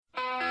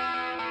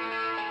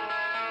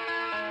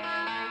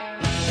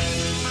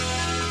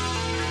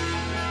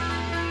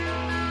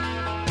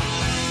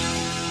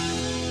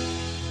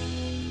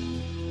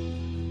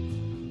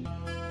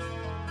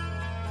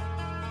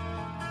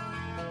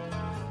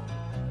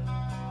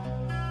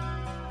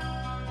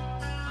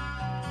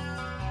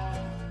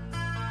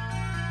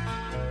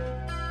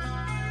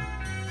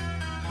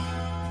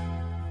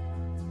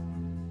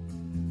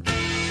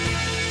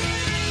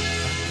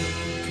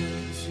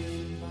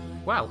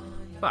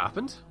That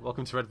happened.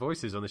 Welcome to Red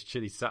Voices on this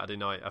chilly Saturday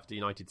night after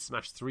United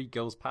smashed 3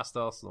 goals past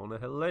Arsenal in a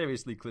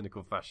hilariously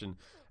clinical fashion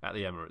at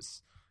the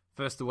Emirates.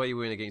 First away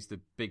win against the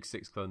Big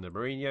Six club under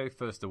Mourinho,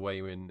 first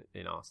away win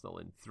in Arsenal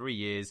in 3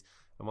 years,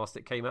 and whilst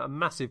it came at a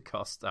massive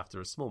cost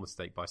after a small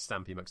mistake by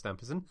Stampy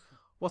McStamperson,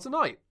 what a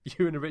night!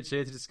 You and Rich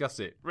here to discuss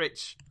it.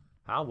 Rich,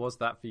 how was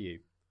that for you?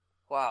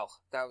 Wow,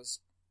 that was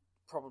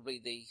probably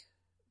the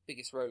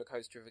biggest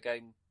rollercoaster of a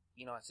game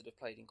United have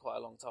played in quite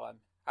a long time.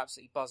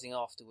 Absolutely buzzing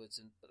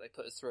afterwards, but they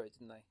put us through it,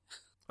 didn't they?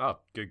 Oh,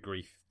 good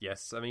grief,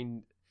 yes. I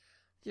mean,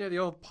 the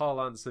old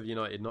parlance of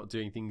United not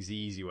doing things the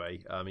easy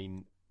way. I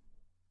mean,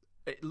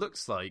 it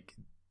looks like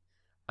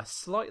a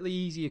slightly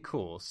easier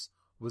course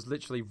was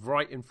literally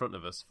right in front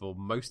of us for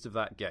most of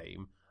that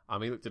game.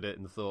 And we looked at it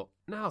and thought,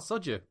 nah,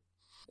 sod you.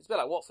 It's a bit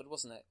like Watford,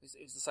 wasn't it?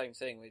 It was the same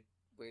thing.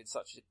 We're in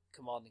such a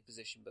commanding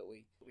position, but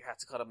we had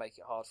to kind of make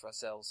it hard for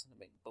ourselves. I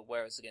mean, but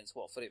whereas against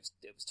Watford, it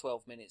was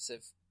 12 minutes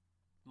of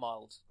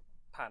mild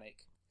panic.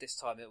 This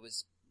time it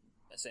was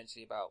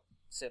essentially about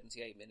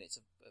 78 minutes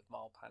of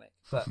mild panic.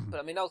 But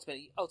I mean,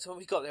 ultimately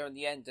we got there in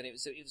the end, and it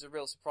was a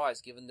real surprise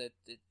given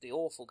the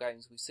awful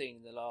games we've seen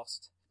in the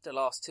last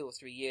 2 or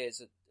 3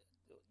 years,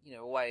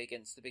 away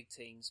against the big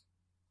teams.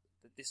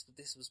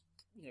 This was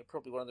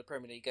probably one of the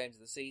Premier League games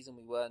of the season.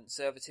 We weren't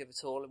conservative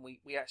at all, and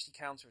we actually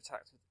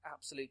counter-attacked with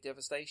absolute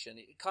devastation.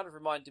 It kind of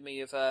reminded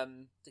me of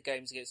the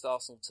games against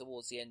Arsenal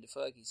towards the end of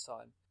Fergie's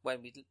time,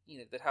 when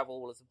they'd have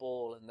all of the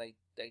ball and they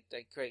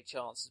create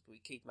chances, but we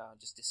keep them out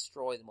and just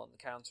destroy them on the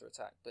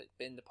counter-attack. But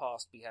in the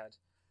past we had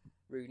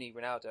Rooney,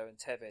 Ronaldo, and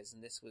Tevez,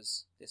 and this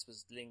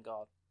was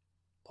Lingard,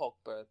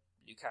 Pogba,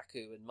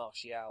 Lukaku, and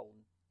Martial,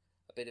 and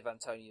a bit of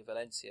Antonio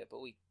Valencia.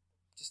 But we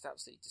just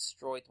absolutely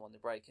destroyed them on the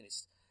break, and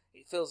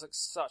it feels like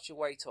such a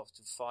weight off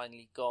to have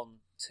finally gone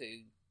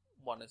to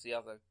one of the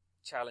other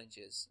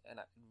challengers and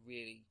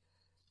really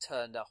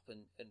turned up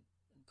and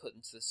put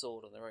them to the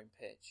sword on their own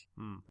pitch.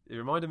 It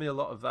reminded me a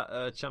lot of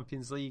that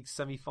Champions League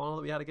semi-final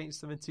that we had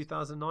against them in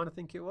 2009, I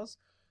think it was.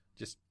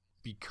 Just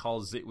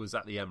because it was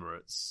at the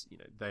Emirates.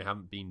 They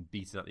haven't been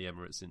beaten at the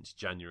Emirates since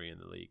January in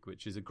the league,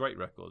 which is a great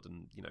record,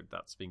 and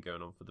that's been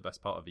going on for the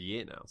best part of a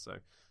year now. So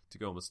to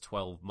go almost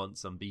 12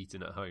 months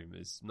unbeaten at home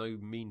is no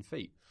mean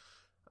feat.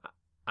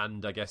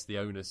 And I guess the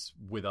onus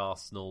with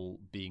Arsenal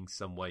being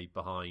some way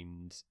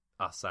behind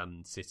us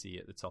and City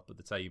at the top of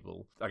the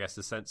table, I guess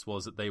the sense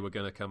was that they were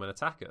going to come and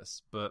attack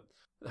us. But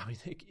I mean,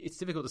 it's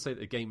difficult to say that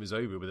the game was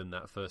over within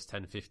that first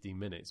 10-15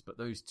 minutes, but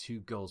those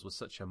 2 goals were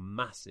such a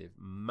massive,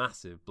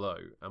 massive blow.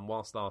 And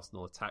whilst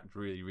Arsenal attacked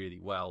really, really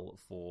well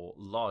for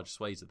large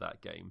swathes of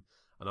that game,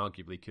 and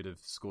arguably could have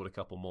scored a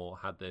couple more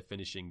had their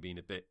finishing been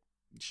a bit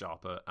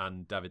sharper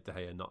and David De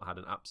Gea not had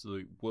an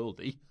absolute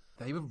worldie,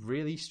 they were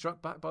really struck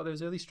back by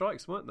those early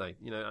strikes, weren't they?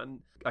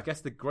 And I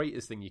guess the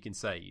greatest thing you can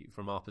say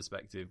from our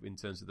perspective in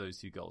terms of those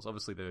 2 goals,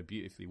 obviously they were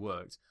beautifully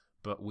worked,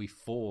 but we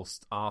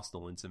forced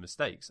Arsenal into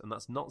mistakes, and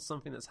that's not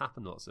something that's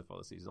happened lots so far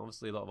this season.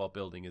 Obviously a lot of our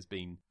building has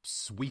been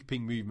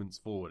sweeping movements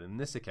forward, and in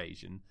this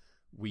occasion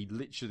we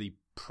literally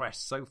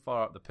pressed so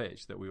far up the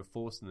pitch that we were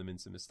forcing them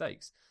into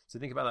mistakes. So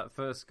think about that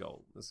first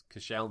goal. It was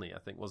Koscielny, I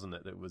think, wasn't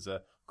it, that was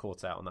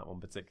caught out on that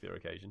one particular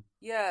occasion?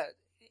 Yeah,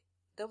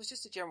 there was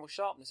just a general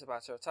sharpness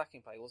about our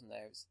attacking play, wasn't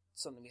there? It was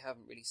something we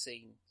haven't really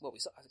seen. Well,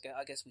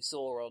 I guess we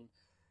saw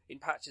in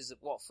patches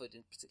at Watford,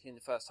 and particularly in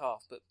the first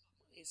half, but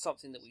it's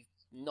something that we've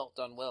not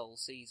done well all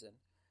season.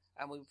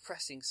 And we were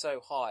pressing so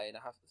high, and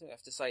I think I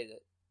have to say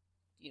that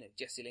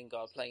Jesse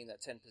Lingard playing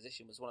that 10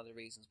 position was one of the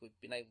reasons we've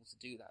been able to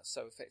do that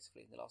so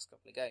effectively in the last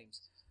couple of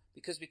games.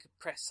 Because we could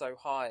press so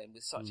high and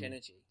with such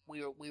energy,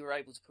 we were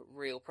able to put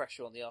real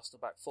pressure on the Arsenal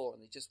back four,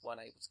 and they just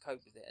weren't able to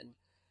cope with it. And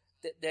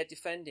their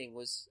defending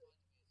was...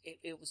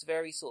 It was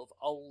very sort of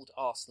old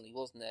Arsenal,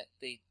 wasn't it?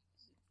 The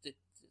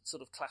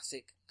sort of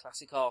classic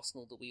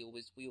Arsenal that we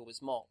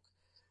always mock.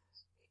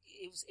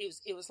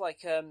 It was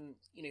like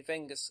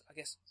Wenger's, I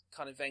guess,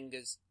 kind of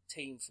Wenger's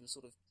team from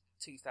sort of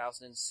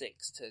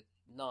 2006 to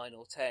 9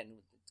 or 10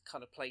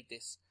 kind of played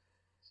this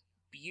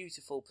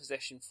beautiful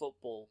possession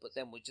football, but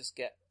then would just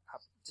get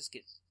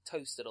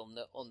toasted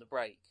on the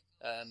break.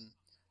 There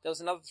was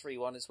another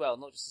 3-1 as well,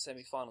 not just the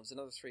semi-final. There was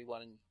another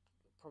 3-1 in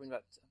probably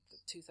about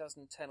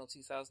 2010 or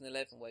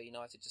 2011, where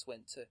United just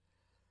went to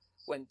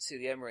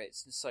the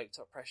Emirates and soaked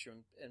up pressure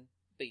and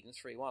beat them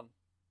 3-1.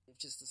 It was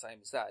just the same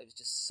as that. It was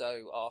just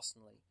so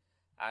Arsenal-y,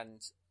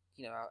 and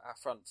our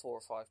front 4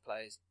 or 5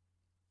 players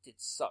did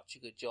such a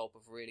good job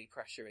of really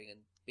pressuring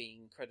and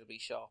being incredibly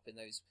sharp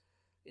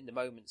in the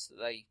moments that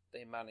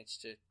they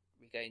managed to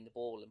regain the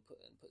ball and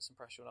put some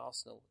pressure on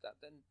Arsenal.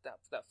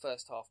 That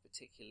first half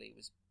particularly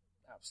was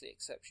absolutely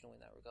exceptional in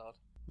that regard.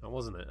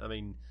 Wasn't it? I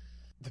mean,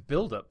 the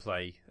build-up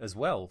play as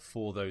well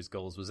for those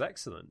goals was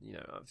excellent.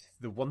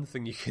 The one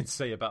thing you can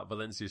say about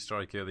Valencia's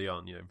strike early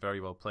on,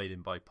 very well played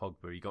in by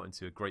Pogba. He got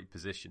into a great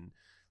position.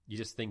 You're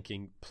just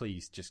thinking,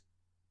 please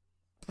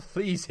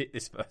hit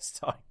this first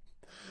time.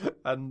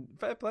 And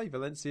fair play,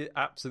 Valencia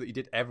absolutely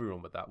did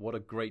everyone with that. What a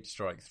great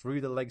strike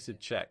through the legs of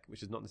Cech,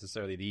 which is not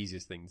necessarily the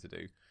easiest thing to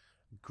do.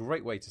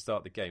 Great way to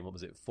start the game. What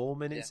was it, 4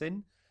 minutes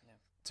in?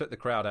 took the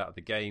crowd out of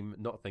the game,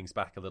 knocked things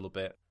back a little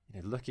bit.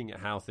 Looking at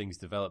how things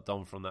developed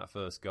on from that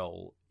first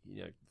goal,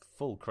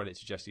 full credit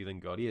to Jesse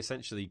Lingard. He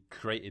essentially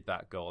created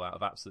that goal out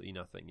of absolutely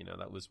nothing.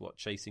 That was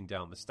chasing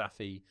down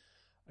Mustafi,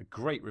 a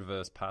great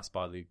reverse pass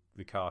by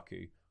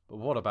Lukaku. But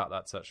what about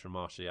that touch from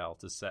Martial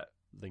to set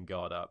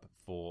Lingard up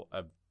for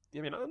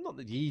not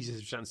the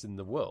easiest chance in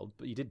the world,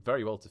 but he did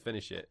very well to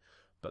finish it.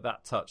 But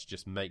that touch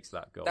just makes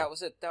that goal. That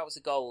was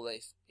a goal that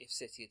if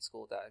City had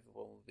scored that,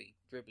 everyone would be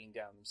dribbling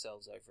down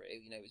themselves over it.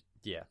 It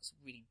was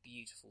a really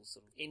beautiful,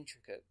 sort of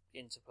intricate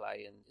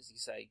interplay, and as you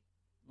say,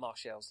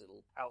 Martial's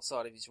little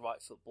outside of his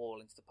right foot ball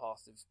into the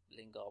path of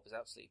Lingard was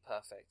absolutely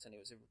perfect, and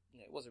it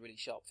was a really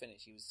sharp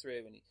finish. He was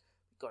through and he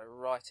got it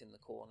right in the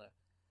corner,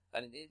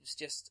 and it was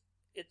just.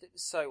 It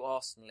was so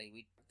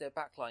Arsenal-y. Their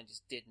backline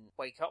just didn't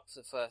wake up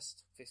for the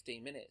first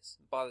 15 minutes.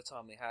 By the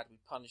time we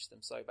punished them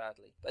so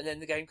badly. And then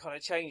the game kind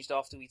of changed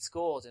after we'd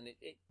scored, and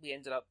we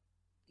ended up,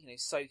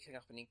 soaking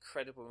up an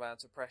incredible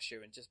amount of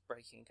pressure and just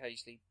breaking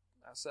occasionally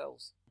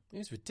ourselves. It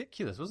was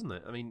ridiculous, wasn't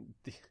it?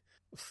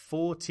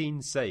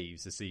 14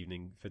 saves this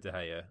evening for De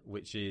Gea,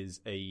 which is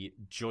a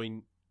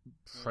joint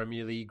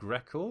Premier League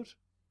record,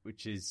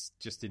 which is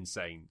just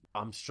insane.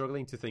 I'm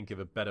struggling to think of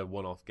a better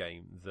one-off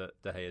game that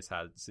De Gea's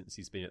had since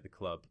he's been at the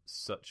club.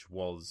 Such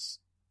was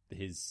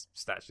his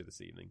stature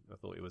this evening. I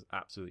thought it was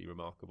absolutely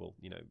remarkable.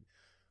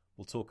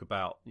 We'll talk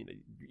about,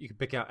 you can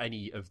pick out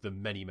any of the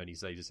many, many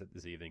saves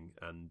this evening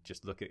and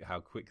just look at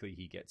how quickly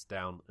he gets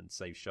down and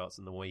saves shots,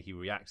 and the way he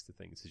reacts to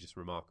things is just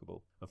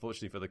remarkable.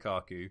 Unfortunately for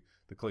Lukaku,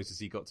 the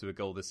closest he got to a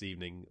goal this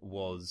evening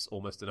was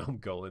almost an own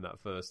goal in that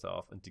first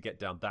half, and to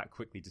get down that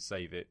quickly to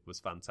save it was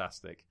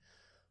fantastic.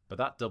 But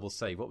that double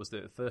save, what was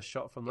the first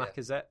shot from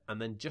Lacazette? And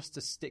then just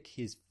to stick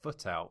his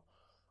foot out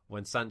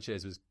when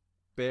Sanchez was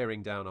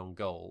bearing down on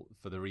goal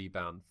for the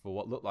rebound for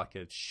what looked like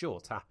a sure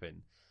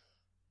tap-in.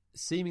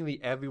 Seemingly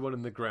everyone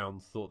in the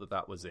ground thought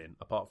that was in,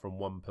 apart from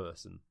one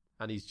person.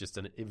 And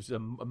it was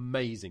an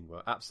amazing,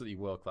 absolutely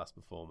world-class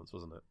performance,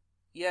 wasn't it?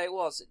 Yeah, it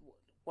was.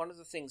 One of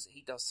the things that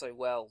he does so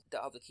well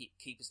that other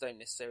keepers don't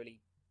necessarily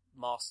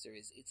master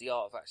is the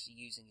art of actually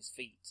using his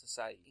feet to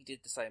save. He did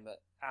the same at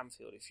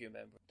Anfield, if you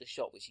remember, the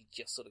shot which he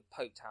just sort of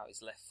poked out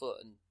his left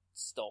foot and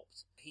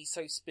stopped. He's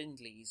so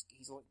spindly.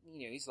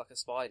 He's like a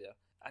spider,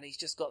 and he's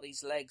just got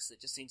these legs that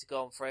just seem to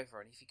go on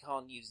forever. And if he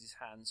can't use his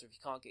hands, or if he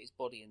can't get his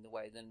body in the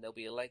way, then there'll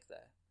be a leg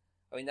there.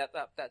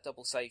 That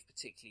double save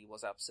particularly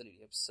was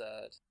absolutely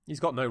absurd.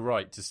 He's got no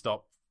right to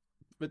stop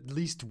at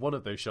least one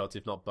of those shots,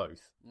 if not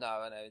both. No,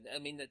 I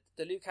know.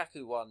 The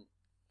Lukaku one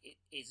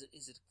is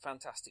a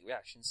fantastic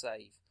reaction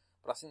save.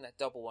 But I think that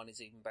double one is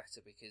even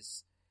better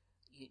because,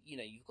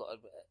 you've got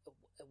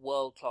a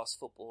world-class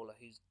footballer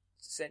who's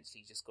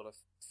essentially just got to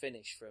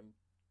finish from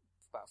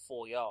about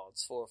 4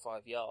 or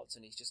 5 yards,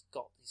 and he's just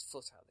got his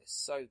foot out there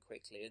so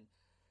quickly. And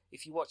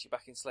if you watch it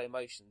back in slow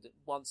motion, that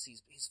once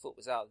his foot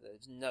was out there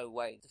was no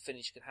way the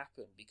finish could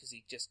happen because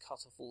he just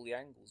cut off all the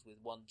angles with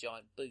one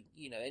giant boot.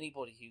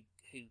 Anybody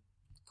who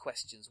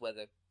questions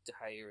whether De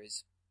Gea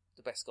is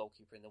the best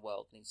goalkeeper in the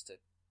world needs to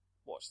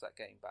watch that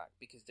game back,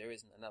 because there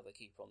isn't another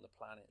keeper on the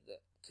planet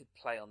that could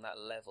play on that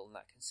level and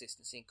that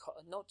consistency,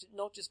 and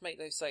not just make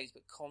those saves,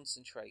 but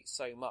concentrate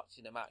so much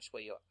in a match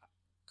where you're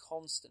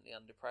constantly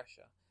under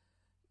pressure.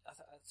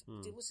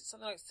 Was it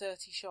something like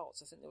 30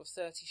 shots? I think there were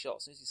 30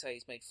 shots, and as you say,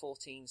 he's made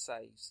 14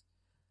 saves,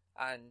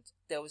 and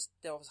there was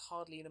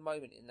hardly in a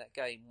moment in that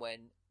game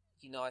when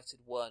United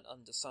weren't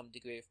under some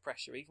degree of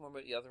pressure, even when we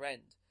were at the other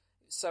end.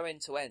 It was so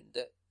end to end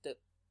that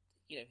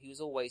he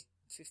was always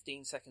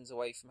 15 seconds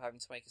away from having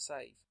to make a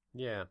save.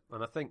 Yeah,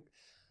 and I think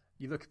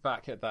you look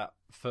back at that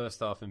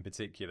first half in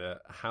particular,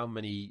 how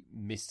many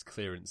missed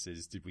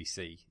clearances did we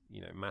see?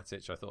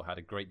 Matic, I thought, had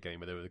a great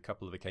game, but there were a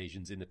couple of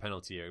occasions in the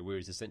penalty area where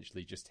he's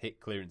essentially just hit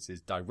clearances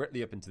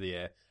directly up into the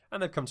air,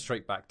 and they've come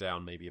straight back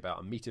down, maybe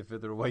about a metre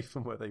further away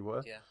from where they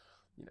were. Yeah.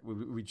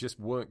 We just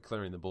weren't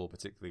clearing the ball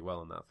particularly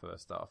well in that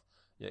first half.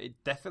 Yeah,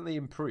 it definitely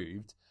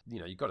improved.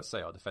 You've got to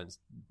say our defence,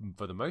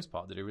 for the most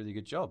part, did a really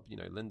good job.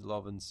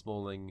 Lindelof and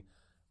Smalling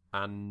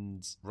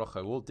and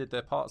Rojo all did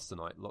their parts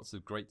tonight. Lots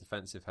of great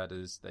defensive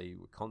headers. They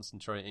were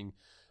concentrating.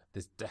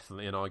 There's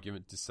definitely an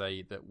argument to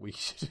say that we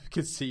should have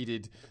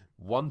conceded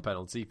one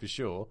penalty for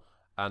sure,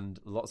 and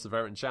lots of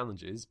errant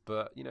challenges.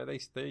 But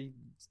they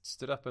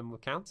stood up and were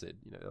counted.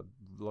 A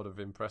lot of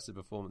impressive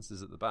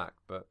performances at the back.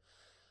 But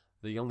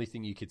the only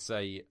thing you could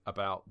say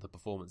about the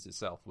performance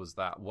itself was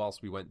that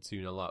whilst we went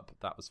 2-0 up,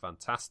 that was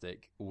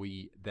fantastic.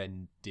 We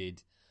then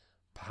did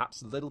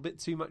perhaps a little bit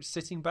too much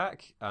sitting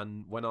back,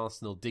 and when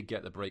Arsenal did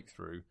get the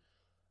breakthrough,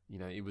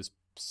 it was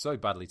so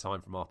badly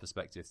timed from our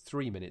perspective.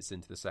 3 minutes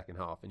into the second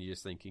half, and you're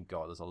just thinking,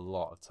 God, there's a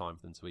lot of time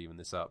for them to even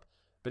this up.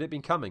 But it'd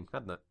been coming,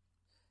 hadn't it?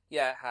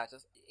 Yeah, it had.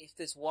 If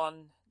there's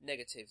one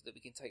negative that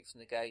we can take from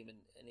the game,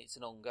 and it's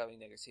an ongoing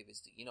negative,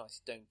 is that United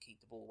don't keep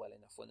the ball well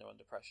enough when they're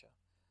under pressure.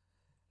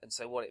 And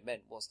so what it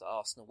meant was that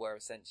Arsenal were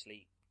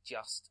essentially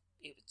just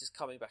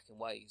coming back in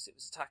waves. It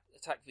was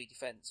attack v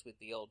defence with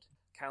the odd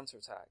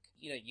counter-attack.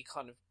 You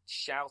kind of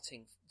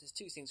shouting. There's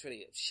two things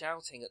really: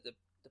 shouting at the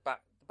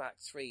back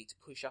three to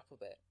push up a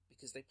bit,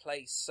 because they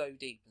play so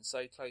deep and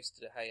so close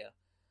to De Gea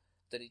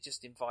that it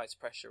just invites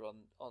pressure on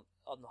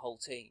the whole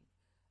team.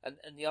 And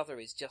the other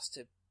is just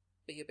to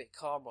be a bit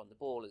calmer on the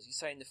ball. As you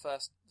say, in the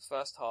first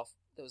half,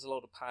 there was a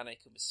lot of panic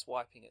and was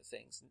swiping at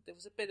things. And there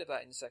was a bit of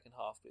that in the second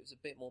half, but it was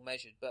a bit more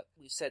measured. But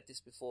we've said this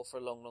before for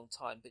a long, long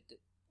time, but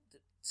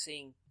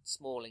seeing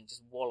Smalling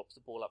just wallop the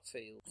ball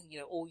upfield,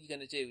 all you're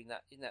going to do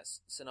in that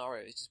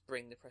scenario is just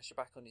bring the pressure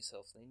back on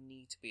yourself. They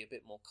need to be a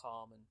bit more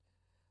calm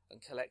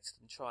and collected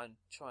and try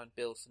and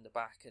build from the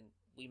back. And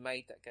we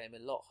made that game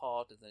a lot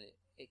harder than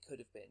it could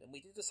have been. And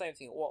we did the same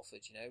thing at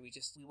Watford.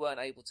 We weren't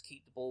able to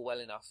keep the ball well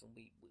enough, and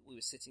we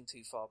were sitting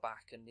too far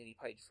back and nearly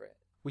paid for it.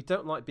 We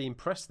don't like being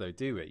pressed, though,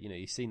 do we?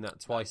 You've seen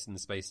that twice in the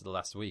space of the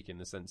last week, in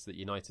the sense that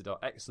United are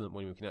excellent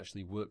when we can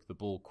actually work the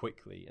ball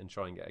quickly and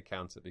try and get a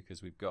counter,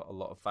 because we've got a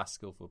lot of fast,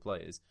 skillful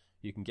players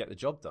who can get the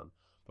job done.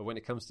 But when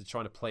it comes to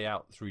trying to play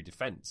out through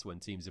defence, when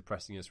teams are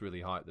pressing us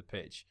really high at the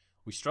pitch,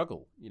 we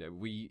struggle.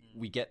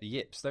 We get the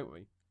yips, don't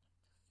we?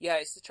 Yeah,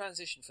 it's the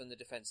transition from the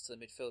defence to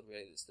the midfield,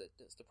 really,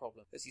 that's the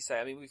problem. As you say,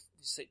 I mean, we've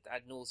seen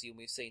ad nauseum,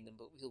 we've seen them,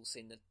 but we've all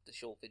seen the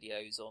short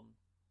videos on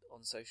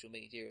social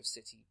media of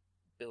City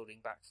building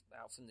back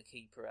out from the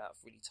keeper out of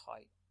really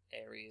tight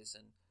areas,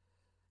 and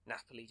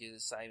Napoli do the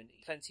same. And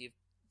plenty of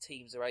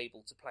teams are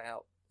able to play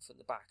out from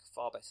the back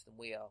far better than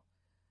we are,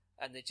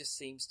 and there just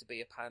seems to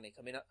be a panic.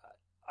 I mean,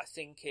 I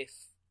think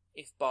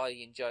if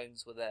Bailly and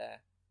Jones were there,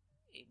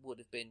 it would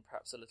have been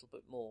perhaps a little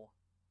bit more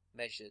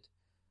measured.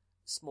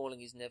 Smalling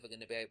is never going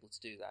to be able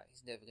to do that.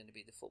 He's never going to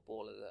be the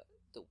footballer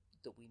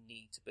that we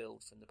need to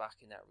build from the back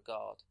in that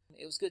regard.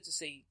 It was good to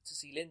see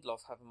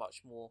Lindelof have a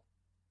much more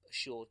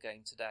assured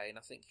game today, and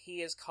I think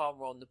he is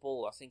calmer on the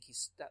ball. I think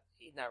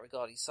in that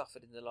regard he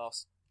suffered in the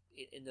last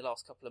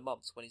couple of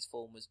months when his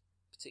form was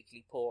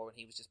particularly poor and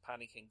he was just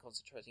panicking,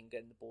 concentrating,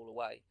 getting the ball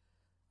away.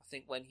 I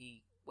think when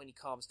he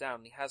calms down,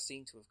 and he has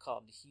seemed to have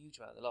calmed a huge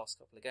amount in the last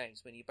couple of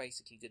games, when he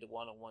basically did a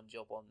one-on-one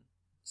job on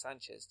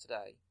Sanchez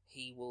today,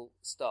 he will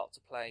start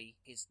to play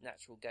his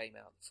natural game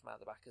out from out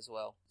the back as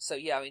well. So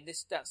yeah, I mean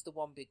that's the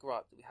one big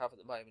gripe that we have at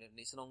the moment, and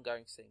it's an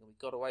ongoing thing, and we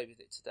got away with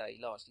it today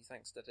largely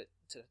thanks to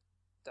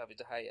David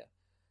De Gea.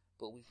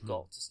 But we've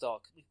got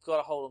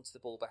to hold on to the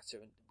ball better,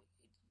 and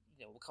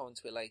we'll come on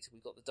to it later.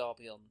 We've got the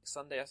derby on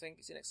Sunday, I think.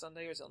 Is it next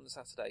Sunday or is it on the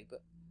Saturday?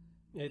 But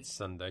it's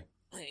Sunday.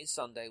 It's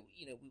Sunday.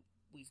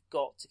 We've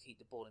got to keep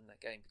the ball in that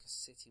game, because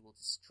City will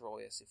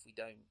destroy us if we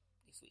don't.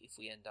 If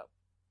we end up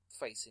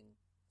facing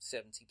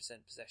 70%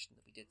 possession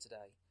that we did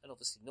today, and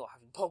obviously not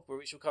having Pogba,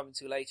 which we'll come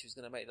into later, is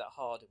going to make that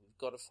harder. We've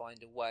got to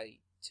find a way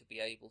to be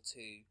able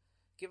to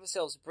give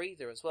ourselves a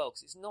breather as well,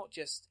 because it's not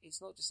just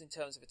in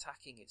terms of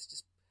attacking.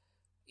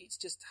 It's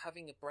just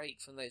having a break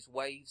from those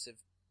waves of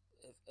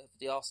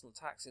the Arsenal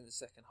attacks in the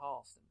second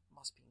half that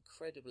must be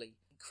incredibly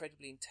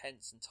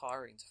intense and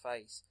tiring to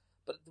face.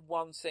 But the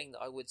one thing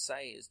that I would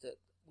say is that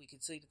we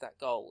conceded that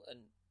goal, and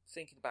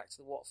thinking back to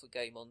the Watford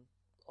game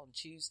on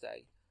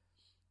Tuesday,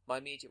 my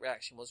immediate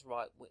reaction was,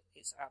 right,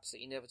 it's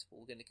absolutely inevitable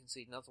we're going to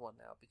concede another one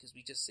now, because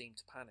we just seemed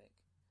to panic.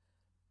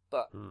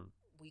 But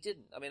we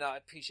didn't. I mean, I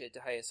appreciate De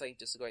Gea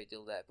saved us a great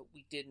deal there, but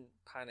we didn't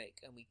panic,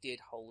 and we did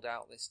hold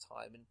out this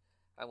time,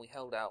 and we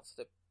held out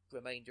for the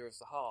remainder of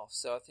the half.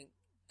 So I think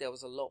there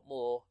was a lot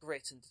more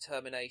grit and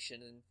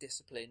determination and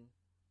discipline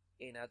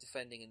in our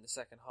defending in the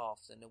second half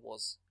than there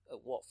was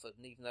at Watford.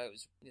 And even though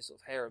it was sort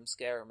of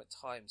harem-scarum at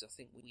times, I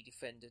think we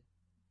defended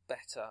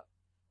better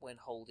when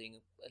holding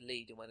a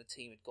lead and when the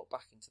team had got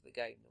back into the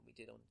game than we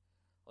did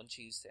on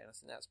Tuesday, and I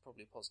think that's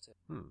probably a positive.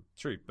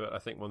 True, but I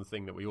think one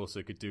thing that we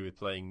also could do with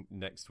playing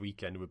next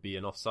weekend would be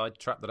an offside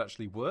trap that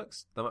actually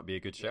works. That might be a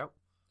good shout.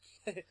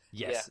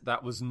 Yes,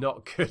 That was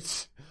not good.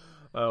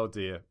 Oh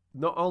dear.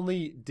 Not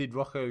only did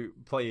Rojo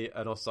play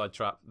an offside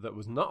trap that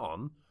was not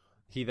on,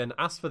 he then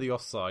asked for the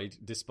offside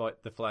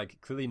despite the flag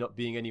clearly not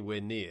being anywhere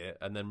near,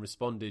 and then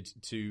responded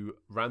to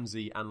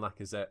Ramsey and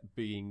Lacazette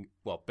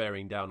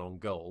bearing down on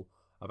goal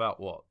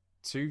about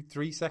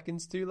 2-3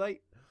 seconds too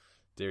late?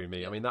 Dear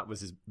me. I mean, that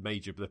was his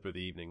major blip of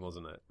the evening,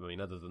 wasn't it? I mean,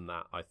 other than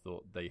that, I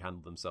thought they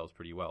handled themselves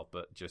pretty well.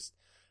 But just,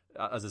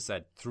 as I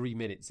said, 3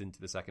 minutes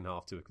into the second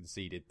half to have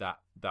conceded,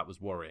 that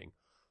was worrying.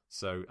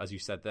 So, as you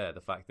said there,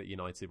 the fact that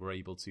United were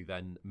able to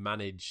then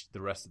manage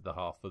the rest of the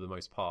half for the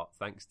most part,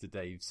 thanks to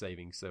Dave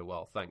saving so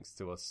well, thanks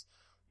to us,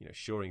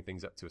 shoring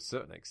things up to a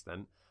certain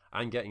extent,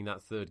 and getting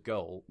that third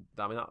goal,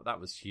 I mean, that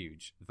was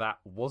huge. That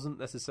wasn't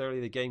necessarily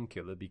the game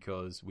killer,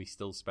 because we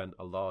still spent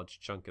a large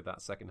chunk of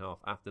that second half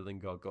after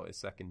Lingard got his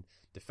second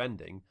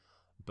defending,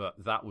 but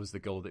that was the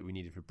goal that we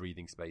needed for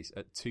breathing space.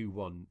 At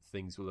 2-1,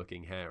 things were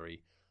looking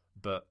hairy.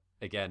 But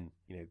again,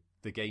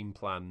 the game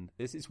plan,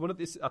 I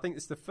think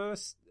it's the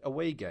first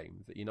away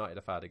game that United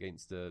have had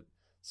against the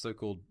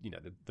so-called,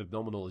 the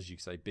nominal, as you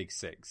say, Big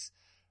Six,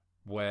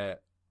 where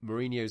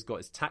Mourinho's got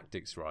his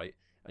tactics right,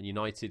 and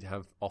United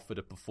have offered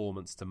a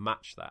performance to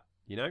match that.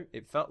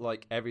 It felt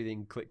like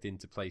everything clicked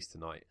into place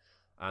tonight.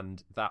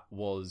 And that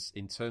was,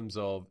 in terms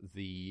of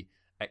the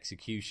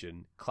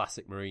execution,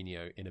 classic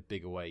Mourinho in a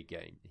big away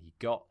game. He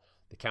got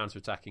the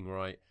counter-attacking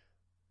right.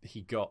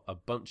 He got a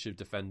bunch of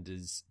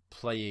defenders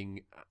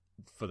playing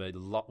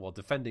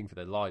defending for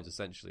their lives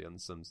essentially on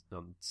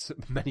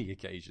many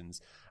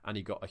occasions, and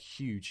he got a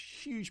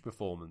huge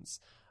performance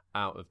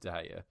out of De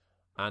Gea.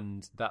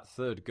 And that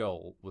third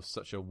goal was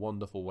such a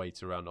wonderful way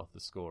to round off the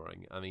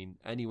scoring. I mean,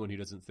 anyone who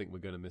doesn't think we're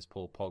going to miss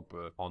Paul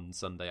Pogba on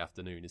Sunday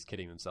afternoon is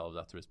kidding themselves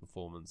after his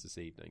performance this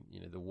evening.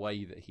 You know, the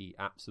way that he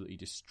absolutely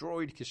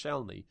destroyed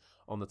Koscielny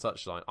on the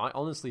touchline. I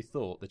honestly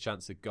thought the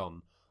chance had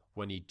gone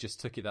when he just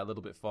took it that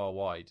little bit far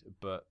wide,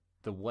 but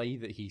the way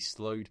that he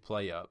slowed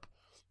play up,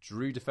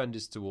 drew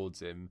defenders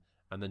towards him,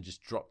 and then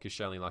just dropped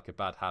Koscielny like a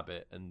bad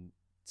habit and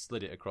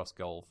slid it across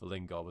goal for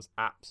Lingard was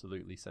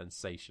absolutely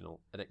sensational.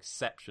 An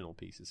exceptional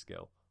piece of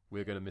skill.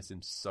 We're going to miss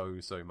him so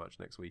much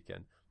next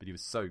weekend, but he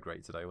was so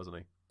great today, wasn't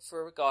he?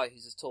 For a guy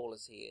who's as tall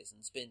as he is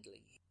and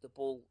spindly, the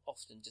ball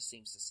often just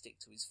seems to stick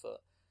to his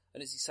foot.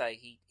 And as you say,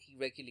 he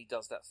regularly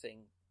does that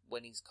thing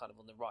when he's kind of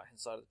on the right-hand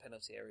side of the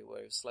penalty area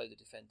where he'll slow the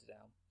defender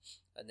down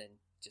and then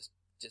just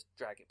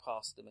drag it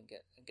past them and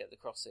get the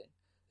cross in.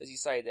 As you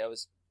say,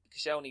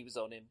 Koscielny was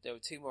on him. There were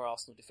two more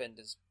Arsenal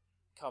defenders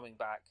coming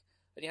back.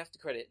 And you have to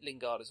credit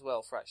Lingard as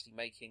well for actually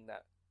making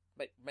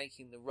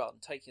the run,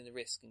 taking the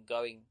risk and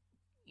going,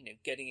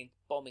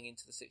 bombing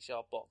into the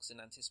 6-yard box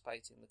and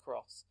anticipating the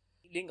cross.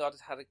 Lingard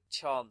had a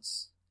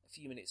chance a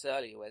few minutes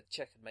earlier where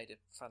Cech had made a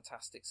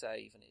fantastic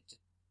save and it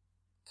just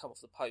come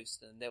off the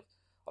post. And I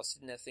was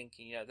sitting there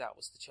thinking, that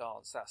was the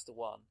chance, that's the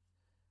one.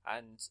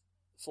 And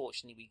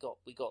fortunately,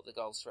 we got the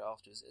goal straight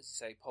afterwards. As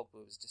you say,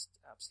 Pogba was just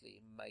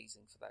absolutely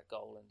amazing for that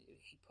goal, and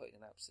he put in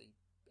an absolutely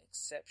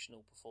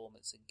exceptional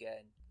performance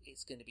again.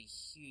 It's going to be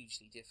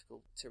hugely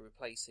difficult to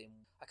replace him.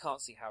 I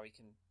can't see how he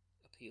can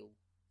appeal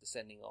the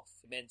sending off.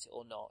 If he meant it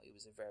or not, it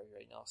was a very,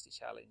 very nasty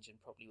challenge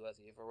and probably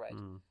worthy of a red.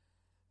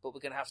 But we're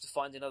going to have to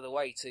find another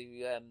way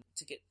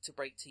to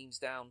break teams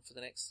down for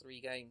the next 3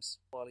 games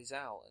while he's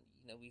out.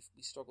 And we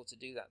struggled to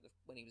do that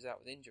when he was out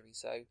with injury.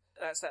 So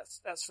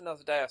that's for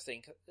another day, I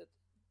think.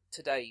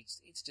 Today,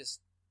 it's just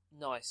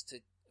nice to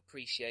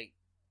appreciate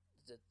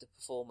the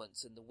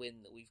performance and the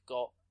win that we've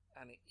got,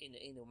 and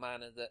in a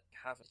manner that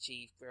have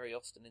achieved very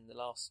often in the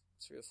last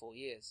 3 or 4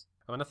 years.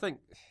 I mean, I think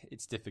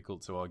it's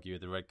difficult to argue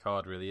with the red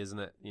card, really, isn't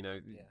it? Yeah.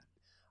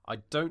 I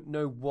don't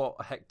know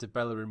what Hector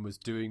Bellerin was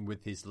doing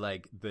with his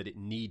leg that it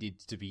needed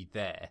to be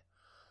there,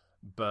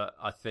 but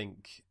I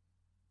think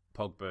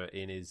Pogba,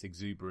 in his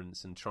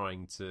exuberance and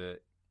trying to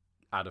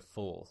add a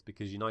fourth,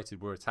 because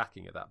United were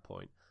attacking at that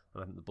point,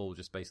 and I think the ball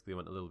just basically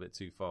went a little bit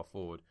too far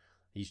forward.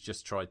 He's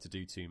just tried to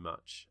do too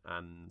much,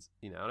 and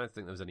I don't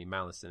think there was any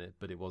malice in it,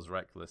 but it was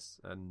reckless.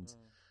 And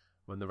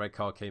when the red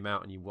card came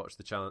out and you watch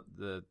the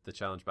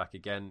challenge back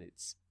again,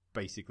 it's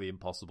basically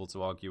impossible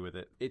to argue with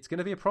it. It's going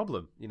to be a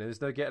problem.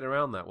 There's no getting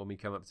around that when we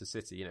come up to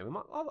City.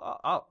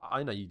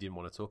 I know you didn't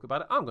want to talk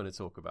about it. I'm going to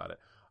talk about it.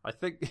 I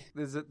think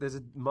there's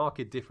a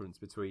marked difference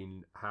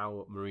between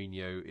how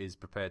Mourinho is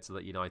prepared to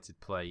let United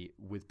play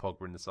with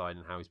Pogba in the side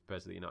and how he's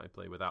prepared to let United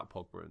play without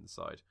Pogba in the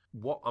side.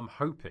 What I'm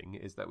hoping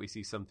is that we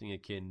see something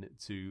akin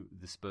to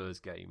the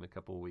Spurs game a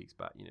couple of weeks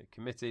back.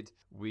 Committed.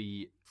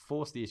 We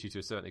forced the issue to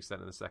a certain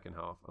extent in the second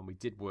half, and we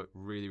did work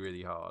really,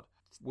 really hard.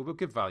 We were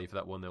good value for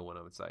that 1-0 win,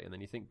 I would say. And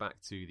then you think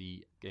back to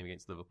the game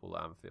against Liverpool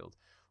at Anfield,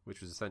 which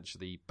was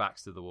essentially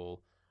backs to the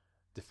wall,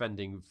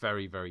 defending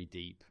very, very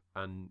deep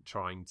and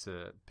trying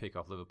to pick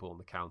off Liverpool on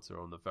the counter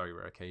on the very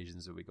rare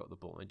occasions that we got the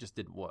ball. It just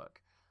didn't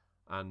work.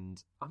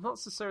 And I'm not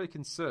necessarily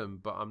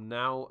concerned, but I'm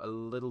now a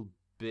little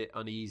bit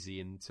uneasy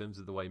in terms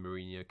of the way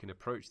Mourinho can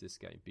approach this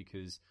game,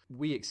 because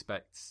we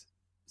expect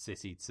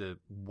City to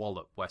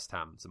wallop West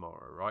Ham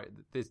tomorrow, right?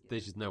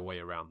 There's just no way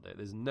around it.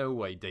 There's no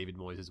way David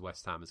Moyes'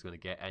 West Ham is going to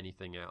get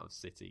anything out of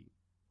City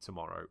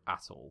tomorrow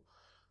at all.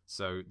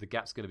 So the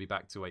gap's going to be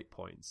back to 8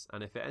 points.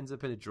 And if it ends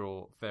up in a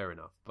draw, fair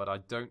enough. But I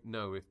don't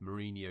know if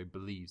Mourinho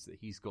believes that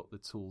he's got the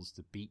tools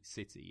to beat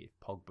City if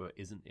Pogba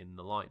isn't in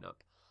the lineup.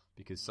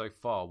 Because so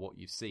far what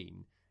you've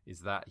seen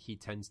is that he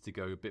tends to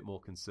go a bit more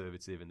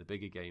conservative in the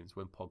bigger games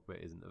when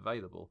Pogba isn't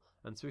available.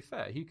 And to be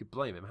fair, who could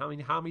blame him?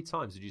 How many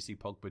times did you see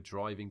Pogba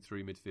driving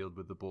through midfield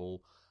with the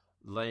ball,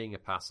 laying a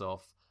pass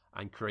off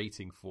and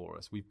creating for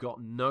us? We've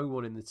got no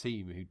one in the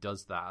team who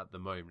does that at the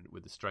moment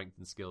with the strength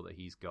and skill that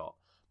he's got.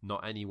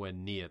 Not anywhere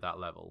near that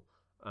level.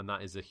 And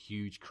that is a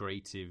huge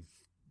creative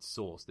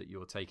source that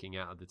you're taking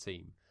out of the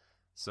team.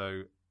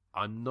 So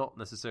I'm not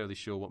necessarily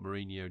sure what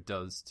Mourinho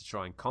does to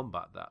try and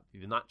combat that.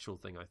 The natural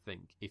thing, I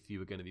think, if you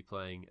were going to be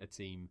playing a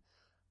team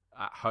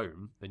at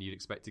home, then you'd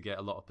expect to get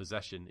a lot of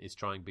possession, is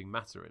try and bring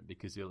Mata in,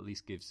 because he'll at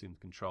least give some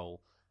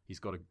control. He's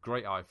got a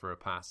great eye for a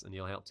pass and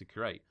he'll help to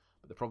create.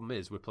 But the problem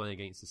is we're playing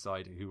against a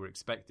side who we're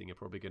expecting are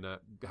probably going to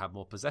have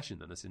more possession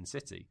than us in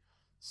City.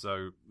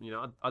 So,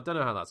 I don't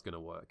know how that's going to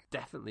work.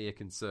 Definitely a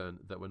concern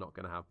that we're not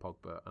going to have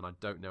Pogba, and I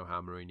don't know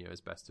how Mourinho is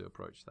best to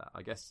approach that.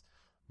 I guess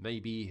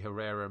maybe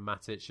Herrera,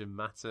 Matic and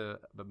Mata,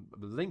 but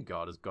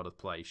Lingard has got to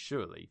play,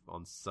 surely,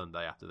 on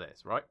Sunday after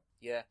this, right?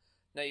 Yeah.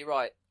 No, you're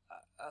right.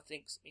 I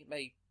think it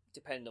may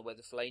depend on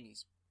whether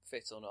Fellaini's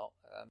fit or not.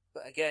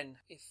 But again,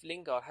 if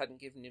Lingard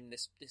hadn't given him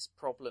this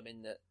problem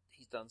in that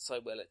he's done so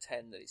well at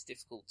 10 that it's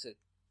difficult to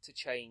to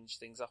change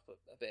things up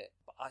a bit.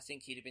 But I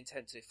think he'd have been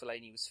tempted if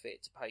Fellaini was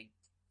fit to play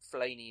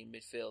Fellaini in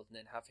midfield and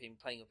then have him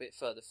playing a bit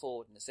further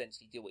forward and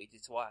essentially do what he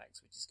did to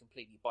Ajax, which is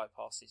completely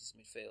bypass City's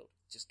midfield.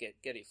 Just get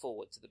it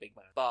forward to the big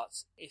man.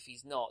 But if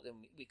he's not, then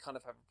we kind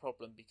of have a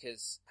problem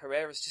because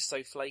Herrera's just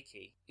so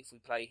flaky if we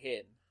play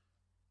him.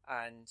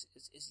 And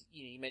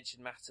you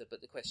mentioned Mata,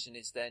 but the question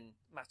is then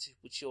Mata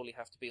would surely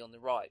have to be on the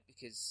right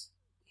because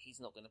he's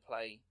not going to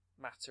play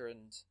Mata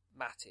and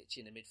Matic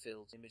in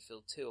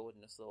midfield too, I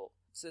wouldn't have thought.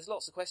 So there's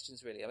lots of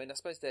questions really. I mean, I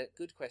suppose they're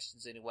good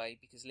questions in a way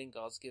because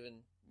Lingard's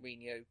given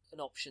Mourinho an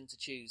option to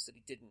choose that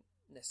he didn't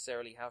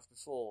necessarily have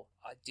before.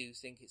 I do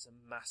think it's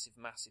a massive,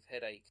 massive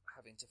headache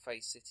having to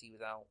face City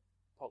without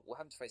Pogba. Well,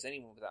 having to face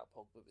anyone without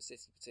Pogba, but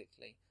City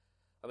particularly.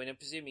 I mean, I'm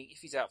presuming if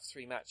he's out for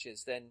 3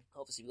 matches, then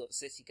obviously we've got the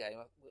City game.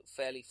 We're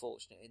fairly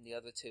fortunate in the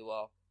other 2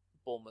 are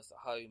Bournemouth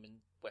at home and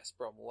West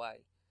Brom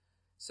away.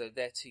 So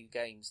they're 2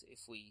 games that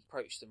if we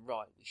approach them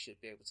right, we should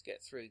be able to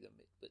get through them.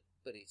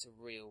 But it's a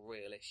real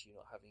issue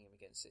not having him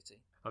against City.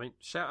 I mean,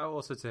 shout out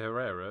also to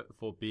Herrera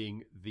for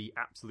being the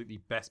absolutely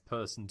best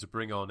person to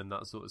bring on in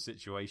that sort of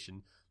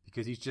situation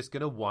because he's just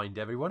going to wind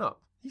everyone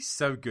up. He's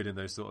so good in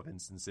those sort of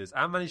instances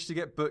and managed to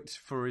get booked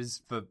for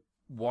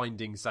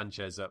winding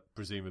Sanchez up,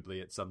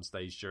 presumably at some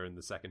stage during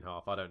the second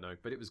half. I don't know,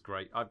 but it was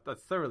great. I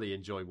thoroughly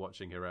enjoy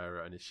watching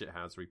Herrera and his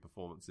shithousery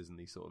performances in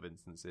these sort of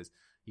instances.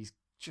 He's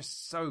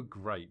just so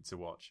great to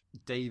watch.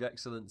 Dave,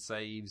 excellent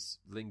saves.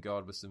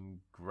 Lingard with some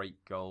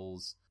great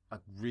goals. A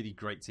really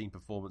great team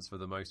performance for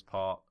the most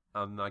part.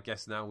 And I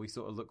guess now we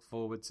sort of look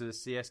forward to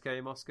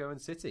CSKA Moscow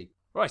and City.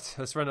 Right,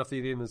 let's run off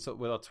the end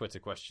with our Twitter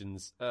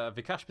questions.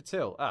 Vikash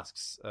Patil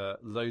asks,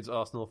 Loads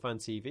Arsenal Fan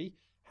TV,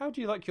 how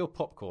do you like your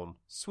popcorn?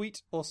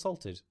 Sweet or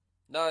salted?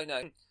 No.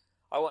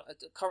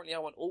 Currently I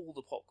want all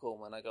the popcorn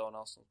when I go on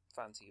Arsenal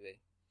Fan TV.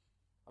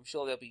 I'm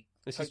sure there'll be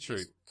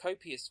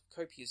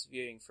copious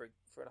viewing for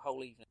a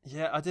whole evening.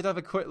 Yeah, I did have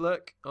a quick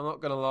look. I'm not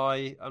going to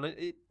lie, and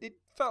it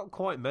felt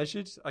quite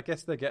measured. I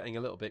guess they're getting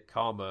a little bit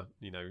calmer,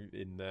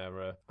 in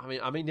their.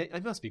 I mean,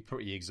 it must be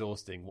pretty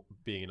exhausting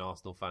being an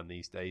Arsenal fan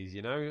these days.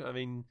 I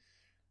mean,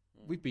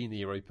 we've been in the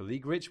Europa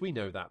League, Rich. We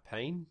know that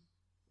pain.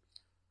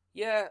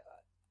 Yeah.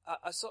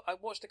 I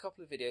watched a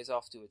couple of videos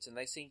afterwards, and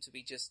they seem to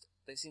be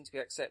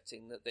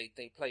accepting that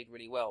they played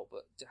really well,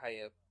 but De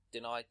Gea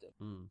denied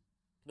them,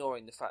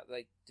 ignoring the fact that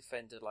they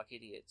defended like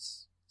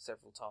idiots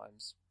several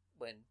times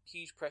when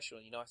huge pressure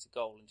on United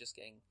goal and just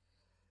getting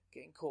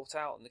caught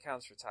out in the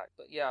counter attack.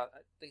 But yeah,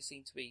 they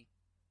seem to be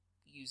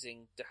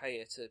using De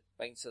Gea to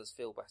make themselves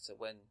feel better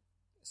when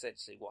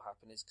essentially what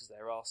happened is because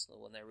they're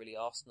Arsenal and they're really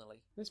Arsenal-y.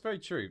 That's very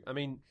true. I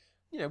mean,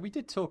 we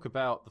did talk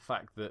about the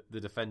fact that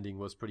the defending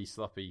was pretty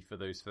sloppy for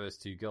those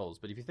first 2 goals.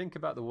 But if you think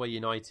about the way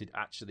United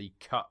actually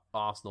cut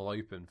Arsenal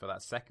open for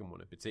that second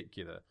one in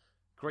particular,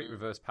 great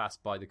reverse pass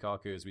by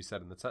Lukaku, as we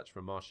said in the touch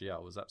from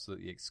Martial, was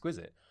absolutely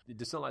exquisite.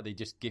 It's not like they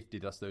just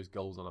gifted us those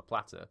goals on a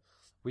platter.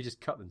 We just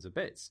cut them to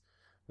bits.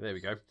 There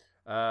we go.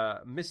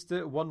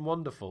 Mr. One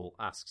Wonderful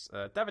asks,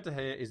 David De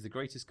Gea is the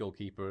greatest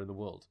goalkeeper in the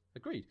world.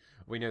 Agreed.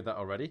 We know that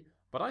already.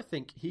 But I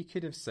think he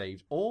could have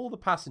saved all the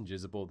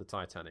passengers aboard the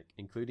Titanic,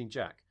 including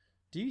Jack.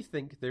 Do you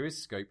think there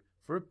is scope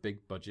for a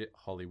big-budget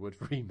Hollywood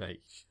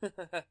remake?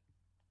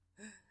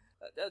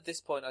 At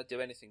this point, I'd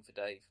do anything for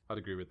Dave. I'd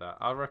agree with that.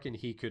 I reckon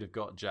he could have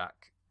got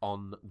Jack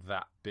on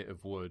that bit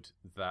of wood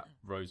that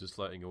Rose was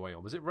floating away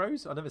on. Was it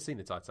Rose? I've never seen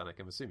the Titanic.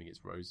 I'm assuming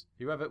it's Rose.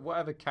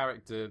 Whatever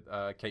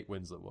character Kate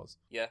Winslet was.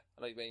 Yeah, I know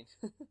what you mean.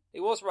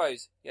 It was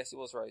Rose. Yes, it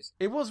was Rose.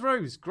 It was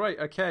Rose. Great.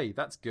 Okay,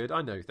 that's good.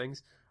 I know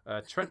things.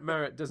 Trent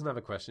Merritt doesn't have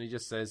a question. He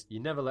just says, you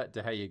never let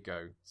De Gea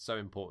go. So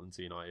important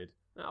to United.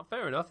 Now,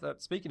 fair enough.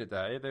 Speaking of De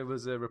Gea, there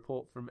was a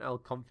report from El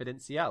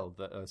Confidencial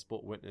that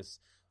Sport Witness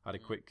had a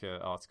quick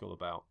article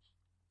about.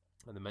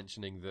 And they're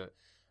mentioning that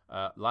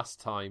last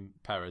time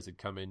Perez had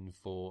come in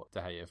for De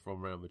Gea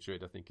from Real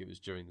Madrid, I think it was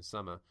during the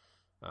summer,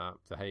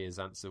 De Gea's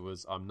answer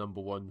was, I'm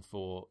number 1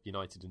 for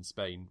United in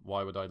Spain.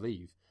 Why would I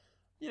leave?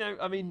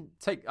 I mean,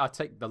 I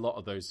take a lot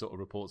of those sort of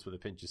reports with a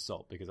pinch of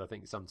salt because I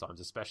think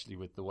sometimes, especially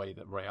with the way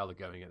that Real are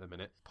going at the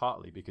minute,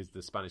 partly because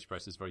the Spanish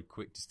press is very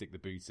quick to stick the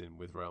boot in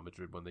with Real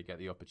Madrid when they get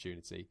the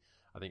opportunity.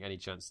 I think any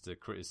chance to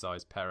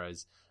criticise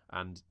Perez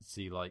and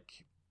see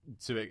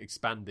to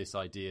expand this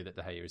idea that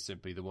De Gea is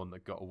simply the one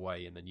that got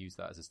away and then use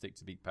that as a stick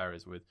to beat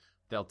Perez with,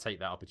 they'll take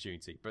that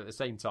opportunity. But at the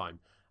same time,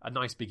 a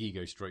nice big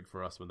ego stroke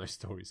for us when those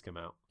stories come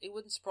out. It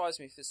wouldn't surprise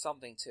me if there's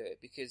something to it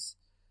because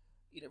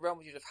Real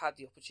Madrid have had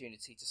the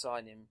opportunity to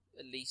sign him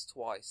at least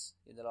twice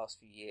in the last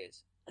few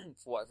years.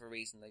 For whatever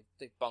reason,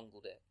 they've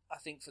bungled it. I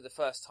think for the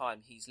first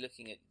time, he's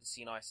looking at this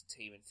United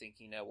team and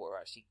thinking, we're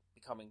actually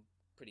becoming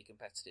pretty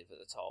competitive at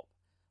the top.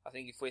 I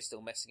think if we're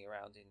still messing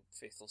around in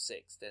 5th or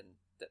 6th, then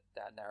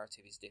that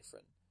narrative is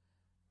different.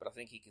 But I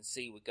think he can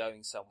see we're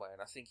going somewhere,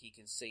 and I think he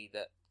can see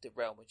that the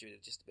Real Madrid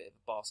are just a bit of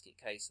a basket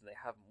case, and they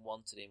haven't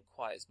wanted him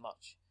quite as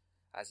much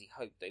as he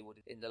hoped they would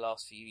in the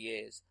last few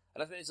years.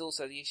 And I think there's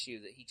also the issue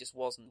that he just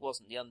wasn't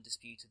the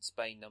undisputed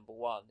Spain number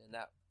 1, and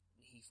that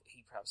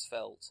he perhaps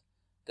felt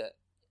that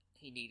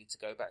he needed to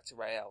go back to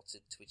Real to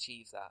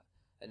achieve that.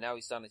 And now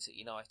he's done it at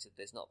United,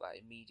 there's not that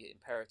immediate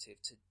imperative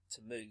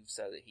to move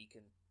so that he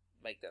can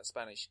make that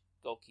Spanish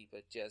goalkeeper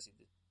jersey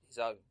his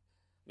own.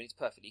 I mean, it's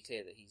perfectly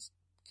clear that he's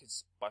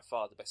by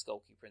far the best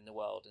goalkeeper in the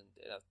world, and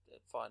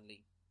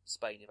finally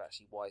Spain have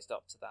actually wised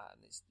up to that,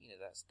 and it's,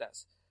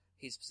 that's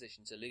his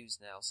position to lose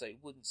now. So it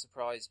wouldn't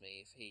surprise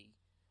me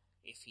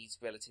if he's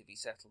relatively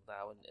settled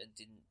now and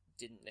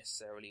didn't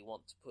necessarily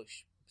want to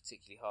push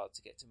particularly hard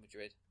to get to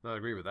Madrid. I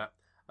agree with that.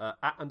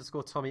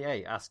 @_Tommy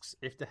A asks,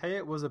 if De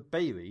Gea was a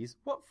Baileys,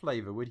 what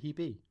flavour would he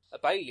be? A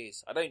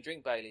Baileys? I don't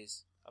drink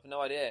Baileys. I've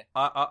no idea.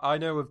 I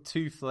know of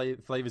two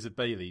flavours of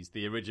Baileys,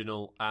 the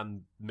original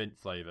and mint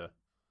flavour.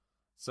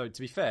 So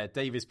to be fair,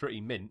 Dave is pretty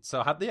mint.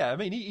 So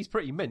he's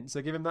pretty mint.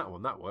 So give him that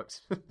one. That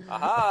works.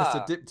 Aha!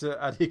 So dip to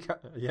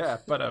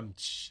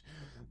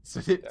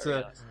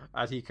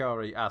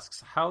Adhikari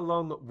asks, how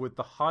long would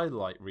the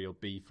highlight reel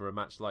be for a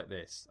match like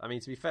this? I mean,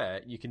 to be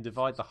fair, you can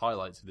divide the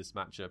highlights of this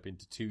matchup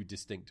into two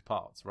distinct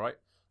parts, right?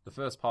 The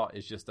first part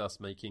is just us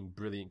making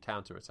brilliant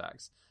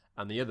counter-attacks,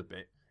 and the other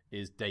bit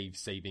is Dave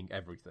saving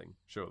everything,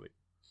 surely.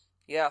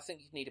 Yeah, I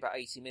think you'd need about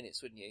 80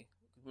 minutes, wouldn't you?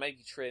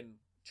 Maybe trim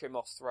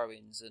off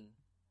throw-ins and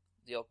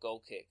the odd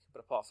goal kick,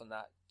 but apart from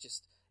that,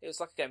 it was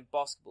like a game of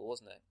basketball,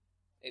 wasn't it?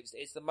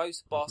 It's the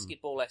most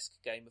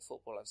basketball-esque game of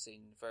football I've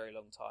seen in a very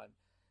long time.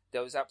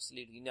 There was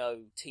absolutely no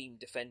team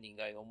defending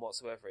going on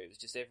whatsoever. It was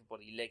just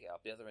everybody leg it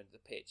up the other end of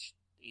the pitch,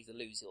 either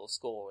lose it or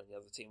score, and the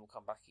other team will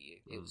come back at you.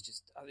 It was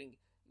just, I think,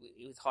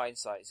 with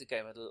hindsight, it's a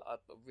game I'm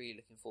really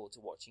looking forward to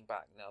watching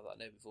back now that I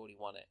know we've already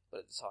won it. But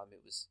at the time,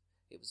 it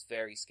was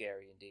very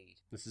scary indeed.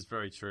 This is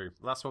very true.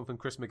 Last one from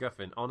Chris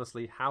McGuffin.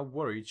 Honestly, how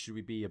worried should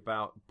we be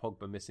about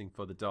Pogba missing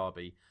for the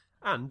derby?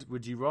 And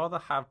would you rather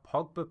have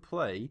Pogba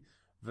play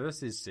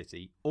versus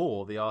City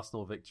or the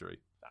Arsenal victory?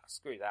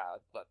 Screw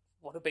that. But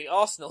want to beat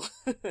Arsenal.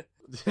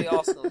 Beat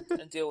Arsenal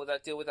and deal with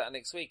that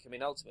next week. I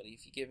mean, ultimately,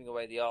 if you're giving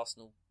away the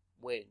Arsenal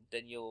win,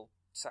 then you're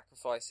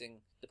sacrificing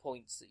the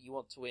points that you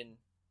want to win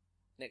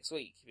next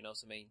week, if you know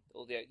what I mean,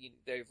 or the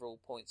overall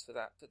points for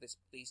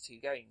these two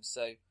games.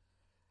 So,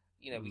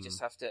 we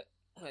just have to,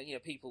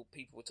 people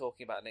were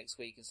talking about next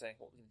week and saying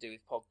what we're going to do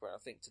with Pogba. And I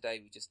think today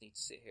we just need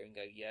to sit here and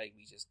go, yeah,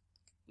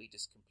 we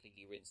just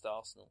completely rinsed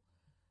Arsenal.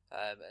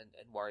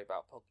 And worry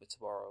about Pogba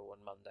tomorrow on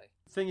Monday.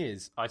 The thing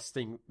is, I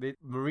think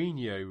that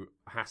Mourinho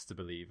has to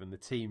believe, and the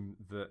team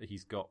that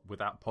he's got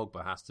without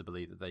Pogba has to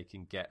believe that they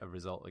can get a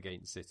result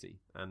against City.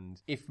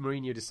 And if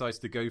Mourinho decides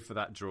to go for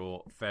that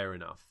draw, fair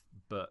enough.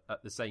 But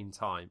at the same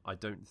time, I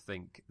don't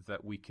think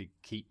that we could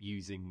keep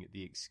using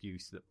the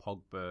excuse that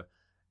Pogba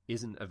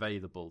isn't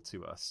available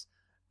to us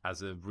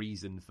as a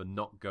reason for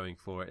not going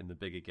for it in the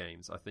bigger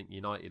games. I think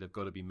United have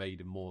got to be made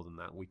of more than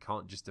that. We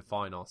can't just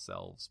define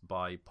ourselves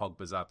by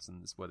Pogba's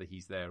absence, whether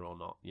he's there or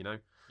not,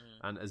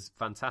 And as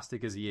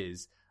fantastic as he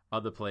is,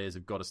 other players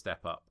have got to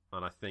step up.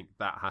 And I think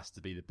that has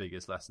to be the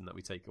biggest lesson that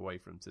we take away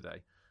from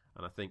today.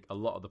 And I think a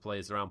lot of the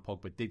players around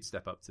Pogba did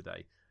step up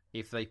today.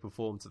 If they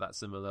perform to that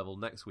similar level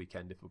next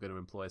weekend, if we're going to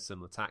employ a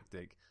similar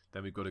tactic,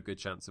 then we've got a good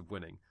chance of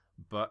winning.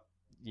 But,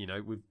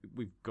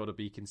 we've got to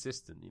be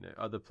consistent.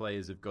 Other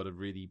players have got to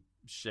really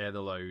share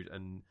the load,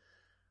 and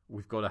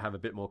we've got to have a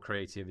bit more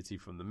creativity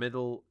from the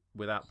middle.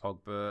 Without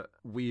Pogba,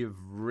 we have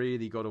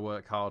really got to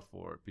work hard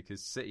for it,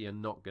 because City are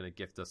not going to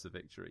gift us a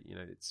victory.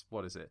 It's,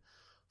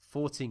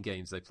 14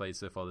 games they played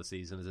so far this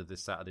season as of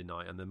this Saturday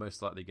night, and they're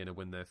most likely going to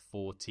win their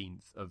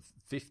 14th of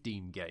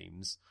 15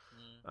 games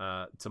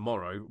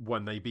tomorrow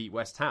when they beat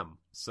West Ham.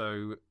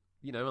 So,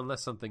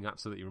 unless something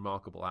absolutely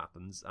remarkable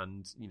happens,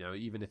 and,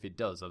 even if it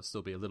does, I'll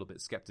still be a little bit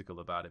sceptical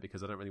about it,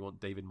 because I don't really want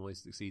David Moyes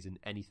to succeed in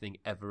anything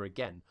ever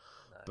again.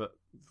 No. But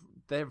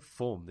their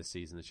form this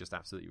season is just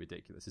absolutely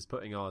ridiculous. It's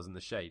putting ours in the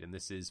shade, and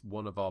this is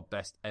one of our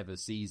best ever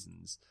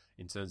seasons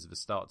in terms of a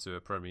start to a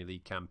Premier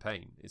League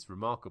campaign. It's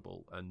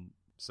remarkable, and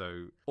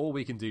so all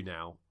we can do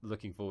now,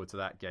 looking forward to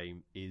that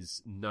game,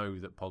 is know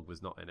that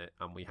Pogba's not in it,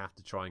 and we have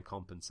to try and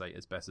compensate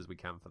as best as we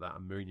can for that,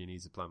 and Mourinho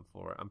needs a plan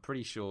for it. I'm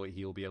pretty sure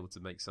he'll be able to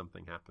make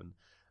something happen.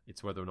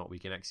 It's whether or not we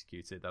can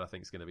execute it that I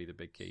think is going to be the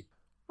big key.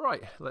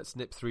 Right, let's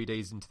nip 3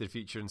 days into the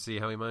future and see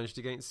how he managed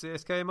against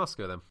CSKA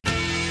Moscow then.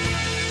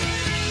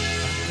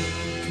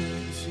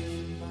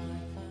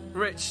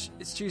 Rich,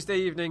 it's Tuesday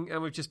evening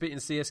and we've just beaten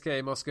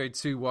CSKA Moscow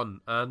 2-1,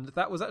 and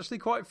that was actually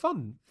quite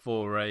fun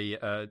for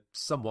a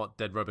somewhat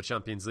dead rubber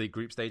Champions League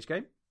group stage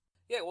game.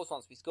 Yeah, it was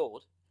once we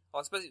scored.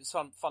 I suppose it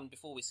was fun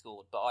before we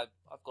scored, but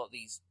I've got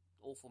these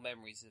awful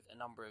memories of a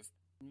number of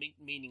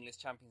meaningless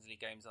Champions League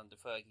games under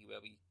Fergie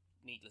where we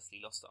needlessly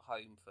lost at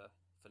home for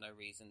no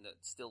reason that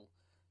still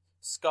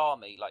scar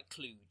me, like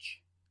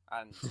Cluj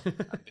and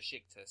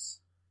Besiktas.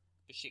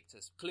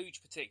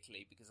 Cluj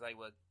particularly, because they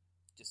were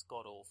just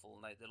god-awful,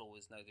 and they'll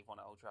always know they've won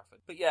at Old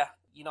Trafford. But yeah,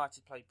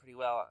 United played pretty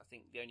well. I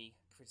think the only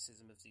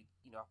criticism of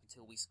up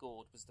until we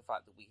scored was the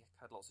fact that we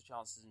had lots of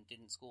chances and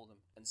didn't score them.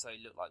 And so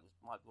it looked like it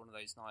might be one of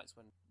those nights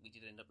when we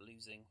did end up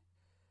losing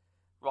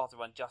rather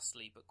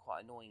unjustly, but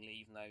quite annoyingly,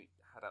 even though it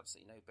had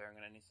absolutely no bearing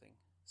on anything.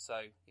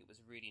 So it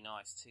was really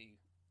nice to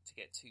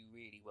get two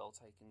really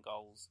well-taken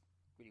goals,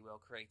 really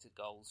well created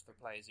goals for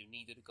players who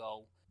needed a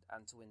goal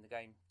and to win the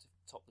game to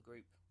top the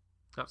group.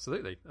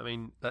 Absolutely. I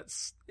mean,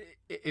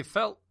 it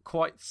felt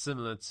quite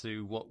similar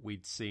to what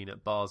we'd seen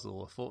at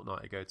Basel a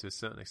fortnight ago to a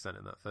certain extent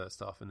in that first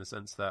half, in the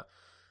sense that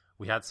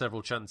we had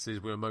several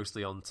chances, we were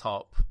mostly on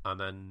top, and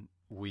then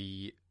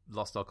we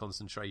lost our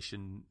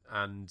concentration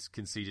and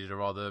conceded a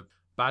rather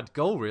bad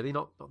goal, really,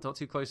 not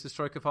too close to the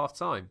stroke of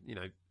half-time.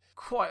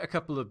 Quite a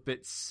couple of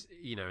bits,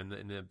 in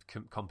the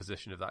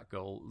composition of that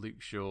goal. Luke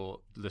Shaw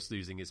just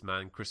losing his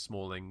man, Chris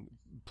Smalling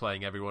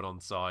playing everyone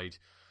onside,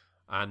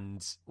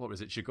 and what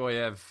was it,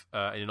 Shigoyev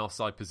in an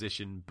offside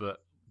position,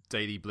 but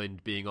Daley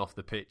Blind being off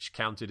the pitch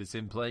counted as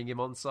him playing him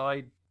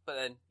onside. But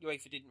then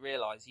UEFA didn't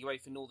realise,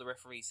 UEFA and all the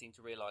referees seemed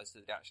to realise that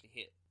it actually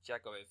hit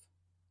Jagoev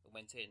and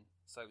went in,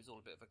 so it was all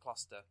a bit of a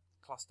cluster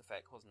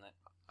effect, wasn't it?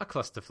 A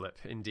cluster flip,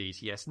 indeed,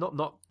 yes.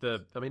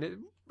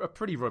 A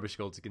pretty rubbish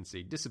goal to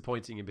concede.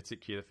 Disappointing in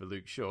particular for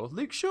Luke Shaw.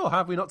 Luke Shaw,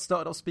 have we not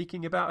started off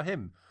speaking about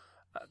him?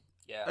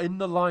 In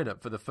the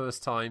lineup for the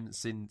first time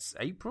since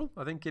April,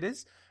 I think it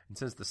is, in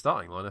terms of the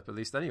starting lineup, at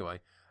least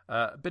anyway.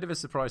 A bit of a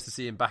surprise to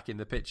see him back in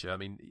the picture. I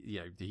mean,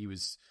 he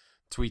was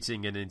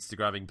tweeting and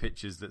Instagramming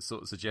pictures that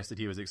sort of suggested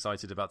he was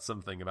excited about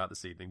something about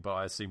this evening, but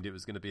I assumed it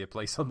was going to be a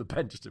place on the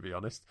bench, to be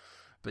honest.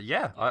 But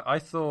yeah, I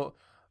thought,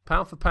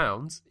 pound for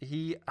pound,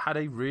 he had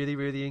a really,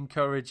 really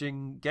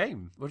encouraging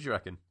game. What do you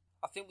reckon?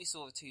 I think we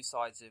saw the two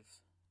sides of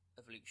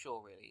Luke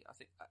Shaw, really.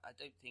 I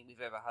don't think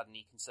we've ever had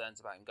any concerns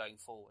about him going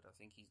forward. I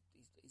think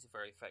he's a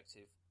very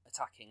effective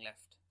attacking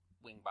left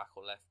wing back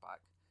or left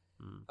back.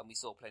 And we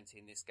saw plenty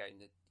in this game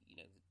that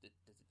the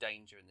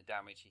danger and the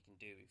damage he can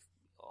do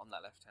on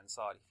that left hand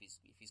side if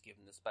he's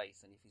given the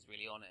space and if he's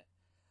really on it.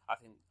 I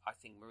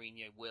think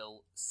Mourinho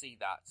will see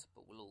that,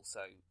 but will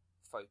also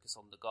focus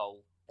on the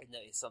goal. And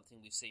that is something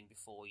we've seen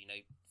before.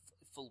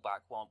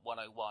 Fullback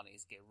 101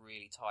 is get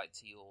really tight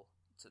to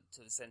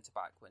the centre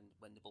back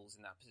when the ball's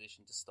in that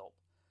position to stop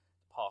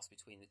the pass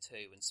between the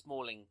two. And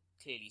Smalling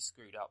clearly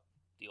screwed up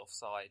the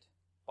offside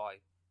by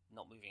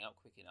not moving up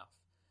quick enough.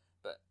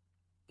 But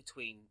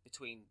between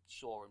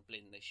Shaw and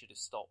Blind, they should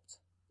have stopped.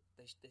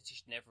 They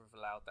just never have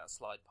allowed that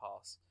slide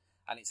pass,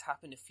 and it's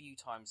happened a few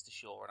times to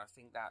Shaw. And I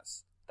think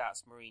that's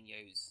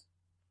Mourinho's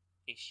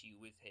issue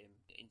with him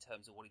in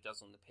terms of what he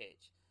does on the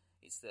pitch.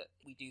 It's that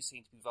we do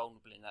seem to be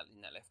vulnerable in that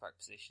left back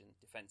position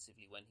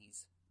defensively when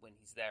he's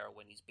there or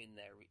when he's been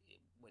there.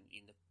 When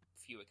in the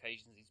few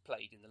occasions he's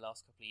played in the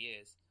last couple of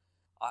years,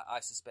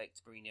 I suspect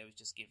Mourinho is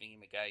just giving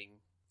him a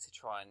game to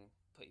try and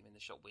put him in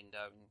the shop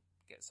window and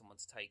get someone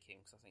to take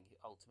him, because I think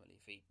ultimately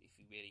if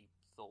he really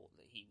thought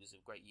that he was of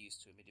great use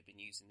to him, he'd have been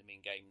using them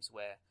in games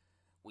where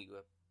we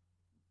were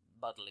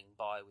muddling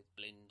by with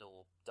Blind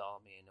or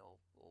Darmian or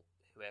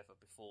whoever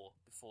before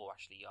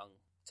Ashley Young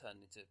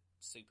turned into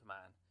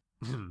Superman.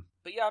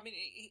 But yeah, I mean,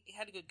 he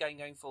had a good game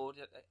going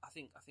forward. I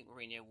think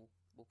Mourinho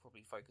will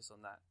probably focus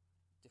on that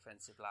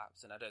defensive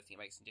lapse, and I don't think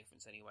it makes any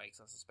difference anyway,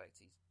 because I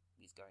suspect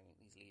he's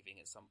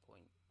leaving at some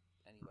point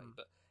anyway.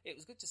 But it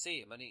was good to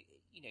see him, and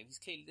there's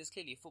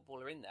clearly a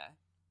footballer in there,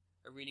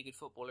 a really good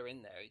footballer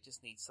in there. It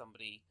just needs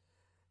somebody.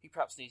 He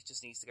perhaps needs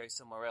to go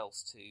somewhere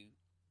else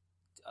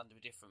under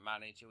a different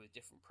manager with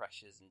different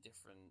pressures and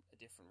a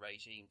different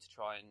regime to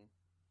try and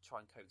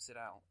coax it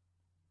out.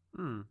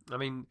 I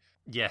mean,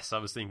 yes, I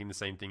was thinking the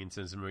same thing in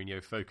terms of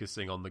Mourinho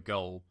focusing on the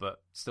goal,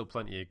 but still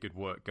plenty of good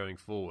work going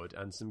forward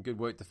and some good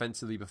work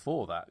defensively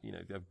before that.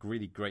 A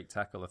really great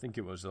tackle. I think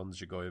it was on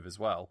Zhigoyev as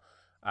well,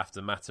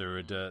 after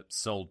Mata had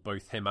sold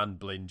both him and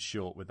Blind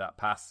short with that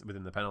pass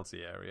within the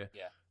penalty area.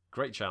 Yeah.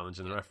 Great challenge,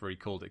 and the referee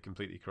called it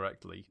completely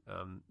correctly,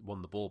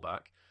 won the ball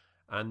back.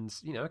 And,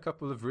 a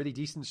couple of really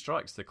decent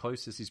strikes, the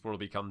closest he's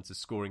probably come to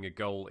scoring a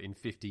goal in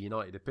 50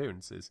 United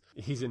appearances.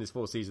 He's in his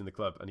fourth season in the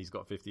club, and he's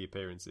got 50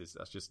 appearances.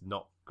 That's just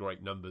not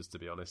great numbers, to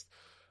be honest.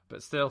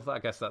 But still, I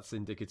guess that's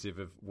indicative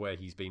of where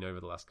he's been over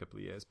the last couple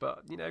of years.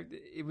 But,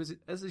 it was,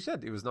 as I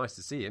said, it was nice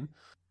to see him.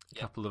 A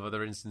couple of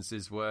other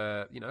instances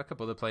where, a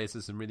couple of other players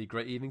had some really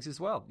great evenings as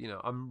well.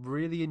 I'm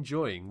really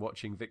enjoying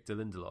watching Victor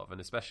Lindelof,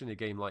 and especially in a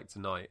game like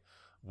tonight,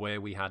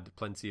 where we had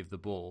plenty of the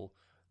ball.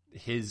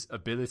 His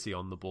ability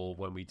on the ball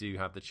when we do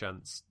have the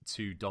chance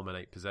to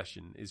dominate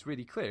possession is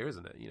really clear,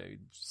 isn't it?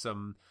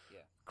 Some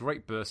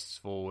great bursts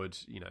forward,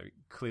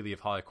 clearly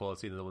of higher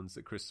quality than the ones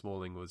that Chris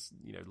Smalling was,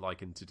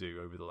 likened to do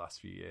over the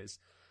last few years.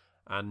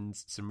 And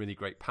some really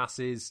great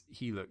passes.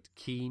 He looked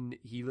keen.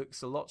 He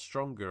looks a lot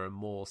stronger and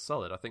more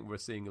solid. I think we're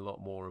seeing a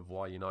lot more of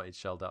why United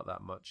shelled out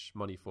that much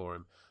money for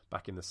him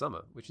back in the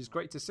summer, which is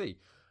great to see.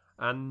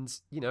 And,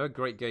 a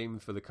great game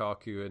for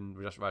Lukaku and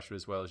Rashford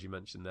as well, as you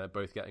mentioned there,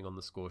 both getting on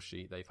the score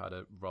sheet. They've had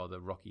a rather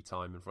rocky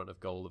time in front of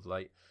goal of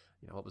late.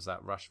 What was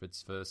that?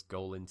 Rashford's first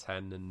goal in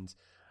 10, and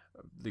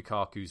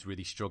Lukaku's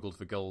really struggled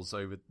for goals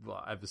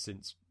ever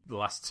since the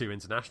last two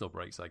international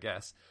breaks, I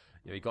guess.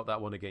 He got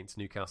that one against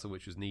Newcastle,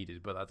 which was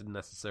needed, but that didn't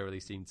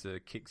necessarily seem to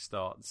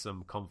kickstart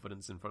some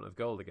confidence in front of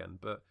goal again.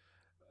 But,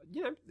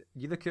 you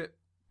look at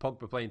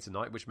Pogba playing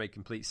tonight, which made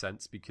complete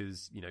sense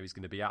because, he's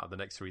going to be out of the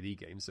next 3 league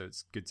games, so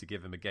it's good to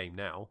give him a game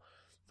now.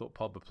 thought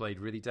Pogba played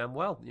really damn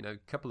well. A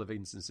couple of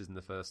instances in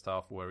the first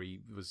half where he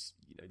was,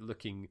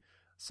 looking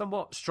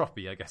somewhat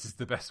stroppy, I guess is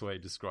the best way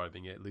of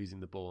describing it, losing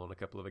the ball on a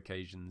couple of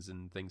occasions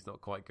and things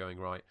not quite going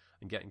right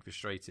and getting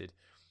frustrated.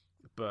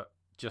 But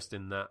just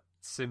in that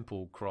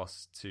simple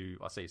cross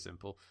I say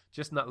simple,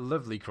 just in that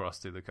lovely cross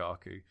to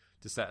Lukaku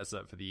to set us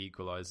up for the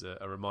equaliser,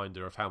 a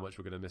reminder of how much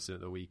we're going to miss him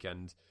at the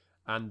weekend,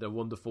 and a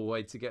wonderful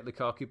way to get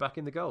Lukaku back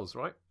in the goals,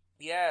 right?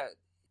 Yeah,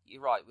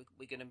 you're right.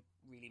 We're going to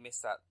really miss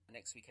that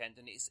next weekend,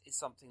 and it's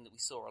something that we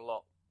saw a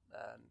lot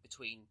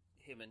between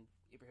him and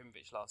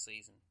Ibrahimovic last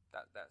season.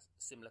 That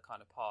similar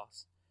kind of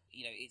pass.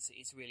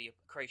 It's really a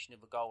creation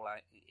of a goal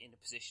out in a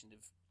position of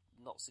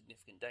not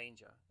significant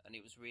danger, and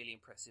it was really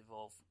impressive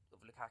of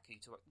Lukaku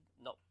to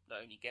not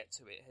only get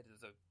to it ahead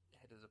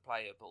of the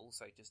player, but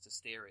also just to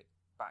steer it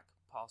back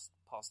past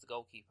the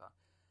goalkeeper.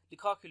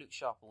 Lukaku looked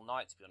sharp all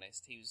night, to be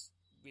honest. He was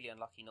really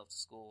unlucky not to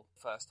score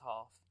first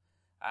half,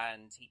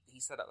 and he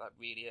set up that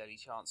really early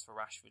chance for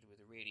Rashford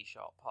with a really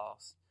sharp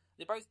pass.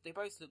 They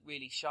both looked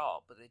really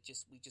sharp, but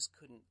we just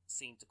couldn't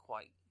seem to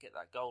quite get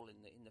that goal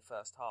in the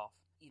first half.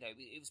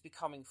 It was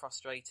becoming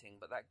frustrating,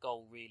 but that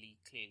goal really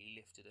clearly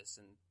lifted us,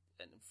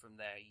 and from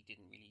there you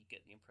didn't really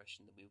get the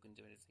impression that we were going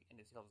to do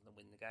anything other than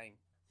win the game.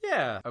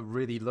 Yeah, a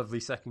really lovely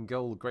second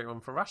goal, great one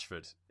for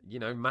Rashford.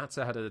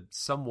 Mata had a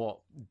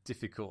somewhat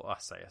difficult,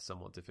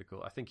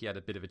 I think he had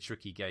a bit of a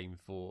tricky game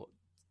for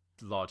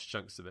large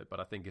chunks of it, but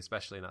I think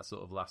especially in that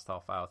sort of last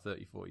half hour,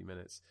 30, 40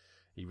 minutes,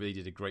 he really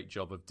did a great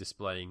job of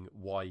displaying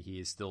why he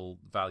is still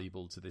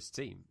valuable to this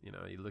team. You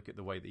look at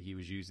the way that he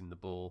was using the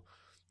ball,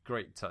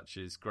 great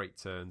touches, great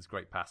turns,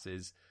 great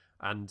passes,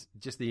 and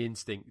just the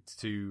instinct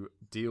to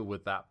deal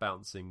with that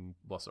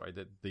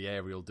the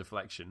aerial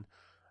deflection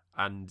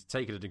and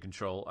take it under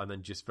control, and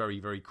then just very,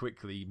 very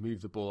quickly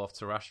move the ball off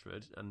to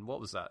Rashford. And what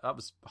was that? That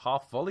was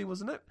half volley,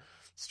 wasn't it?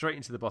 Straight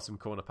into the bottom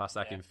corner past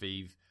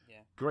Akinfeev. Yeah.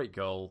 Great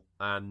goal.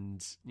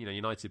 And,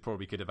 United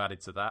probably could have added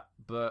to that,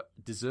 but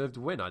deserved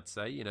win, I'd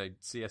say.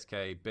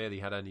 CSK barely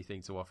had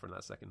anything to offer in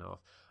that second half.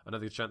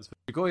 Another chance for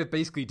Goya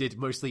basically did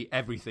mostly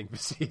everything for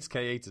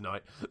CSKA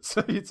tonight.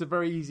 So it's a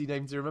very easy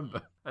name to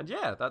remember. And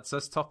yeah, that's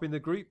us topping the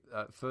group.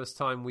 First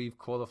time we've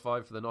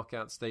qualified for the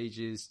knockout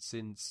stages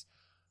since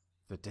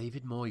the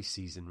David Moyes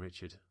season,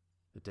 Richard.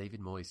 The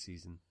David Moyes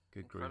season.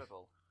 Good grief.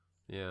 Incredible.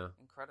 Yeah.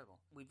 Incredible.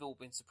 We've all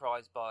been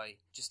surprised by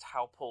just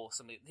how poor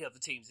some of the other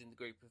teams in the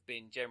group have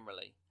been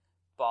generally.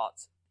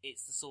 But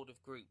it's the sort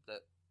of group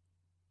that,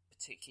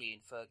 particularly in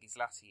Fergie's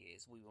latter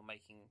years, we were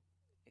making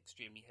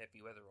extremely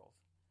heavy weather of.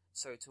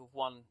 So to have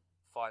won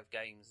 5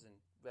 games and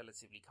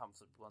relatively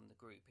comfortably won the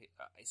group,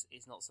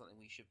 it's not something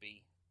we should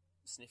be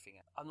sniffing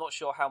at. I'm not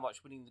sure how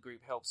much winning the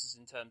group helps us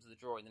in terms of the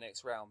draw in the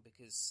next round,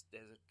 because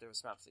there are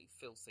some absolutely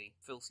filthy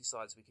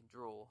sides we can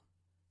draw.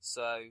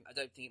 So I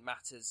don't think it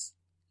matters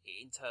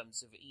in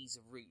terms of ease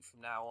of route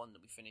from now on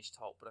that we finish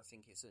top, but I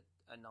think it's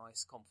a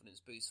nice confidence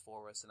boost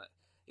for us. And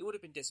it would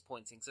have been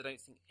disappointing, because I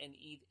don't think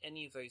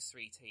any of those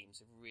 3 teams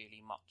have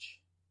really much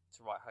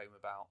to write home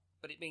about.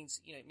 But it means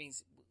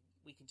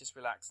we can just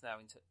relax now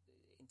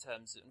in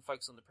terms of, and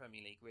focus on the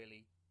Premier League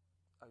really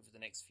over the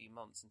next few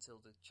months until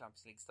the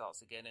Champions League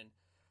starts again. And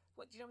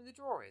do you know when the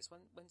draw is?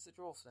 When's the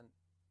draw for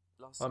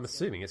the last season? I'm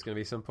assuming it's going to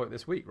be some point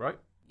this week, right?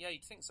 Yeah,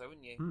 you'd think so,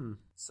 wouldn't you?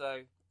 So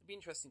it'd be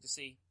interesting to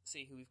see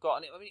who we've got.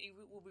 And it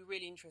will be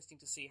really interesting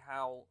to see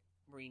how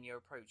Mourinho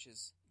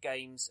approaches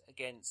games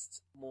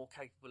against more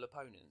capable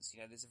opponents.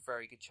 There's a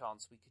very good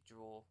chance we could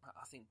draw.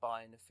 I think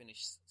Bayern have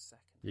finished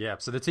second. Yeah,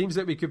 so the teams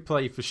that we could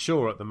play for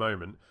sure at the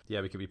moment,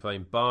 we could be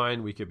playing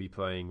Bayern, we could be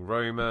playing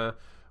Roma,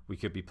 we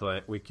could be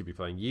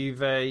playing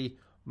Juve,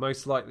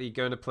 most likely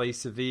going to play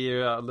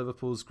Sevilla out of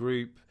Liverpool's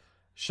group,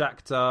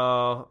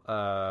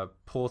 Shakhtar,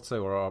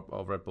 Porto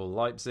or Red Bull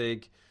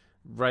Leipzig,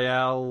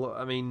 Real.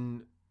 I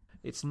mean,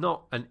 it's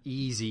not an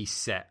easy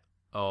set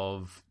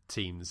of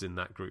teams in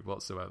that group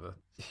whatsoever.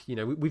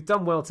 We've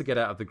done well to get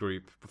out of the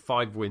group.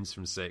 5 wins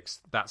from 6.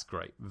 That's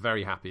great.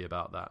 Very happy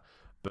about that.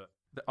 But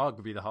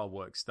arguably the hard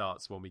work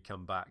starts when we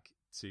come back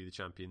to the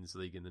Champions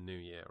League in the new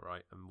year,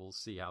 right? And we'll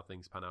see how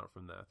things pan out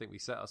from there. I think we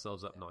set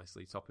ourselves up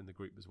nicely. Topping the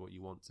group is what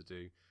you want to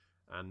do.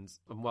 And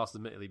whilst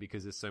admittedly,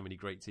 because there's so many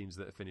great teams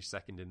that have finished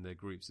second in their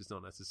groups, it's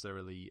not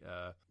necessarily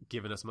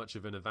given us much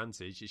of an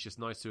advantage. It's just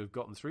nice to have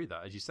gotten through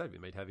that. As you said, we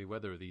made heavy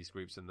weather of these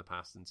groups in the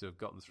past, and to have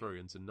gotten through,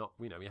 and to not,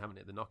 we haven't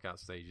hit the knockout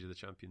stages of the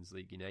Champions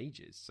League in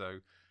ages. So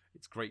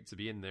it's great to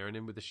be in there and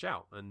in with a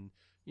shout. And,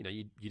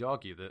 you'd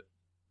argue that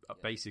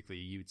basically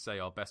you'd say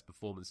our best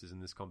performances in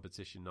this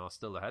competition are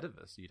still ahead of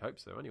us. You'd hope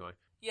so anyway.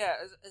 Yeah,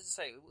 as I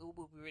say, it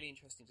will be really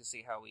interesting to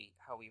see how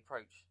we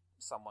approach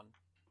someone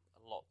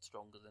a lot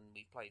stronger than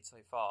we've played so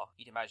far.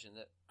 You'd imagine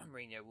that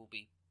Mourinho will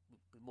be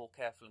more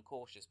careful and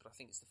cautious, but I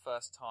think it's the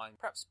first time,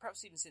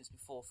 perhaps even since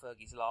before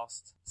Fergie's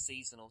last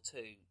season or 2,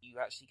 you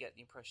actually get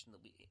the impression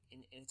that we,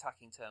 in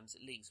attacking terms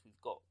at least, we've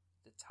got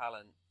the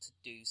talent to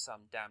do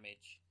some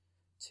damage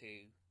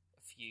to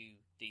a few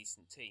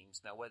decent teams.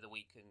 Now, whether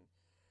we can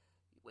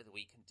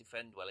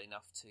defend well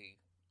enough to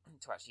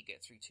actually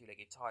get through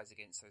 2-legged ties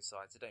against those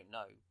sides, I don't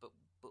know, but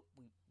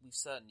we've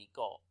certainly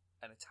got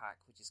an attack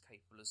which is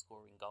capable of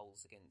scoring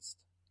goals against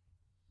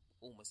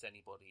almost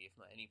anybody, if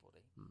not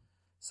anybody.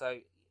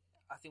 So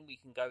I think we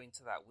can go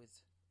into that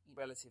with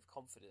relative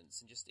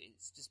confidence, and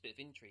it's just a bit of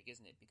intrigue,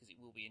 isn't it? Because it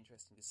will be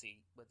interesting to see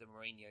whether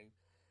Mourinho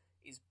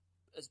is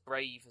as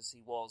brave as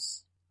he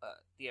was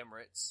at the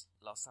Emirates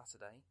last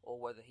Saturday, or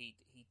whether he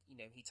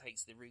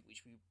takes the route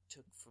which we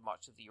took for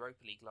much of the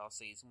Europa League last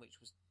season, which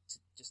was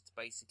to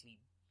basically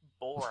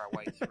bore our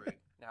way through.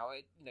 Now,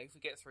 if we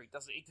get through, it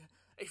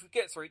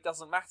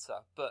doesn't matter.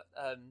 But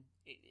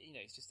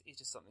it's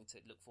just something to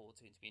look forward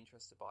to and to be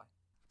interested by.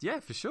 Yeah,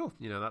 for sure.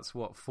 That's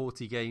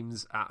 40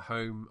 games at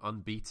home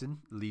unbeaten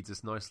leads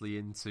us nicely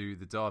into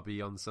the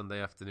derby on Sunday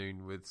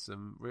afternoon with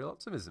some real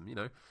optimism.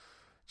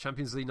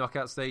 Champions League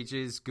knockout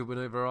stages, good win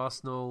over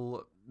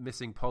Arsenal,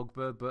 missing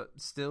Pogba, but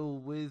still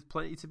with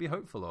plenty to be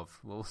hopeful of.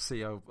 We'll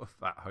see how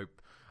that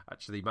hope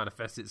actually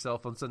manifests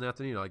itself on Sunday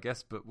afternoon, I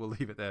guess, but we'll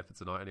leave it there for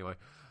tonight anyway.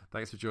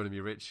 Thanks for joining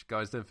me, Rich.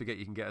 Guys, don't forget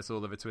you can get us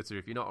all over Twitter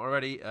if you're not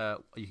already.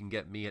 You can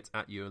get me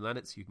at Ewan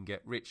Lannitz, you can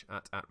get Rich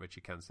at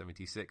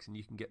RichardCan76, and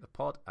you can get the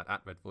pod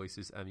at Red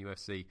Voices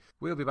MUFC.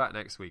 We'll be back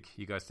next week.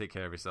 You guys take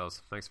care of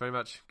yourselves. Thanks very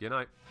much. Good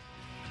night.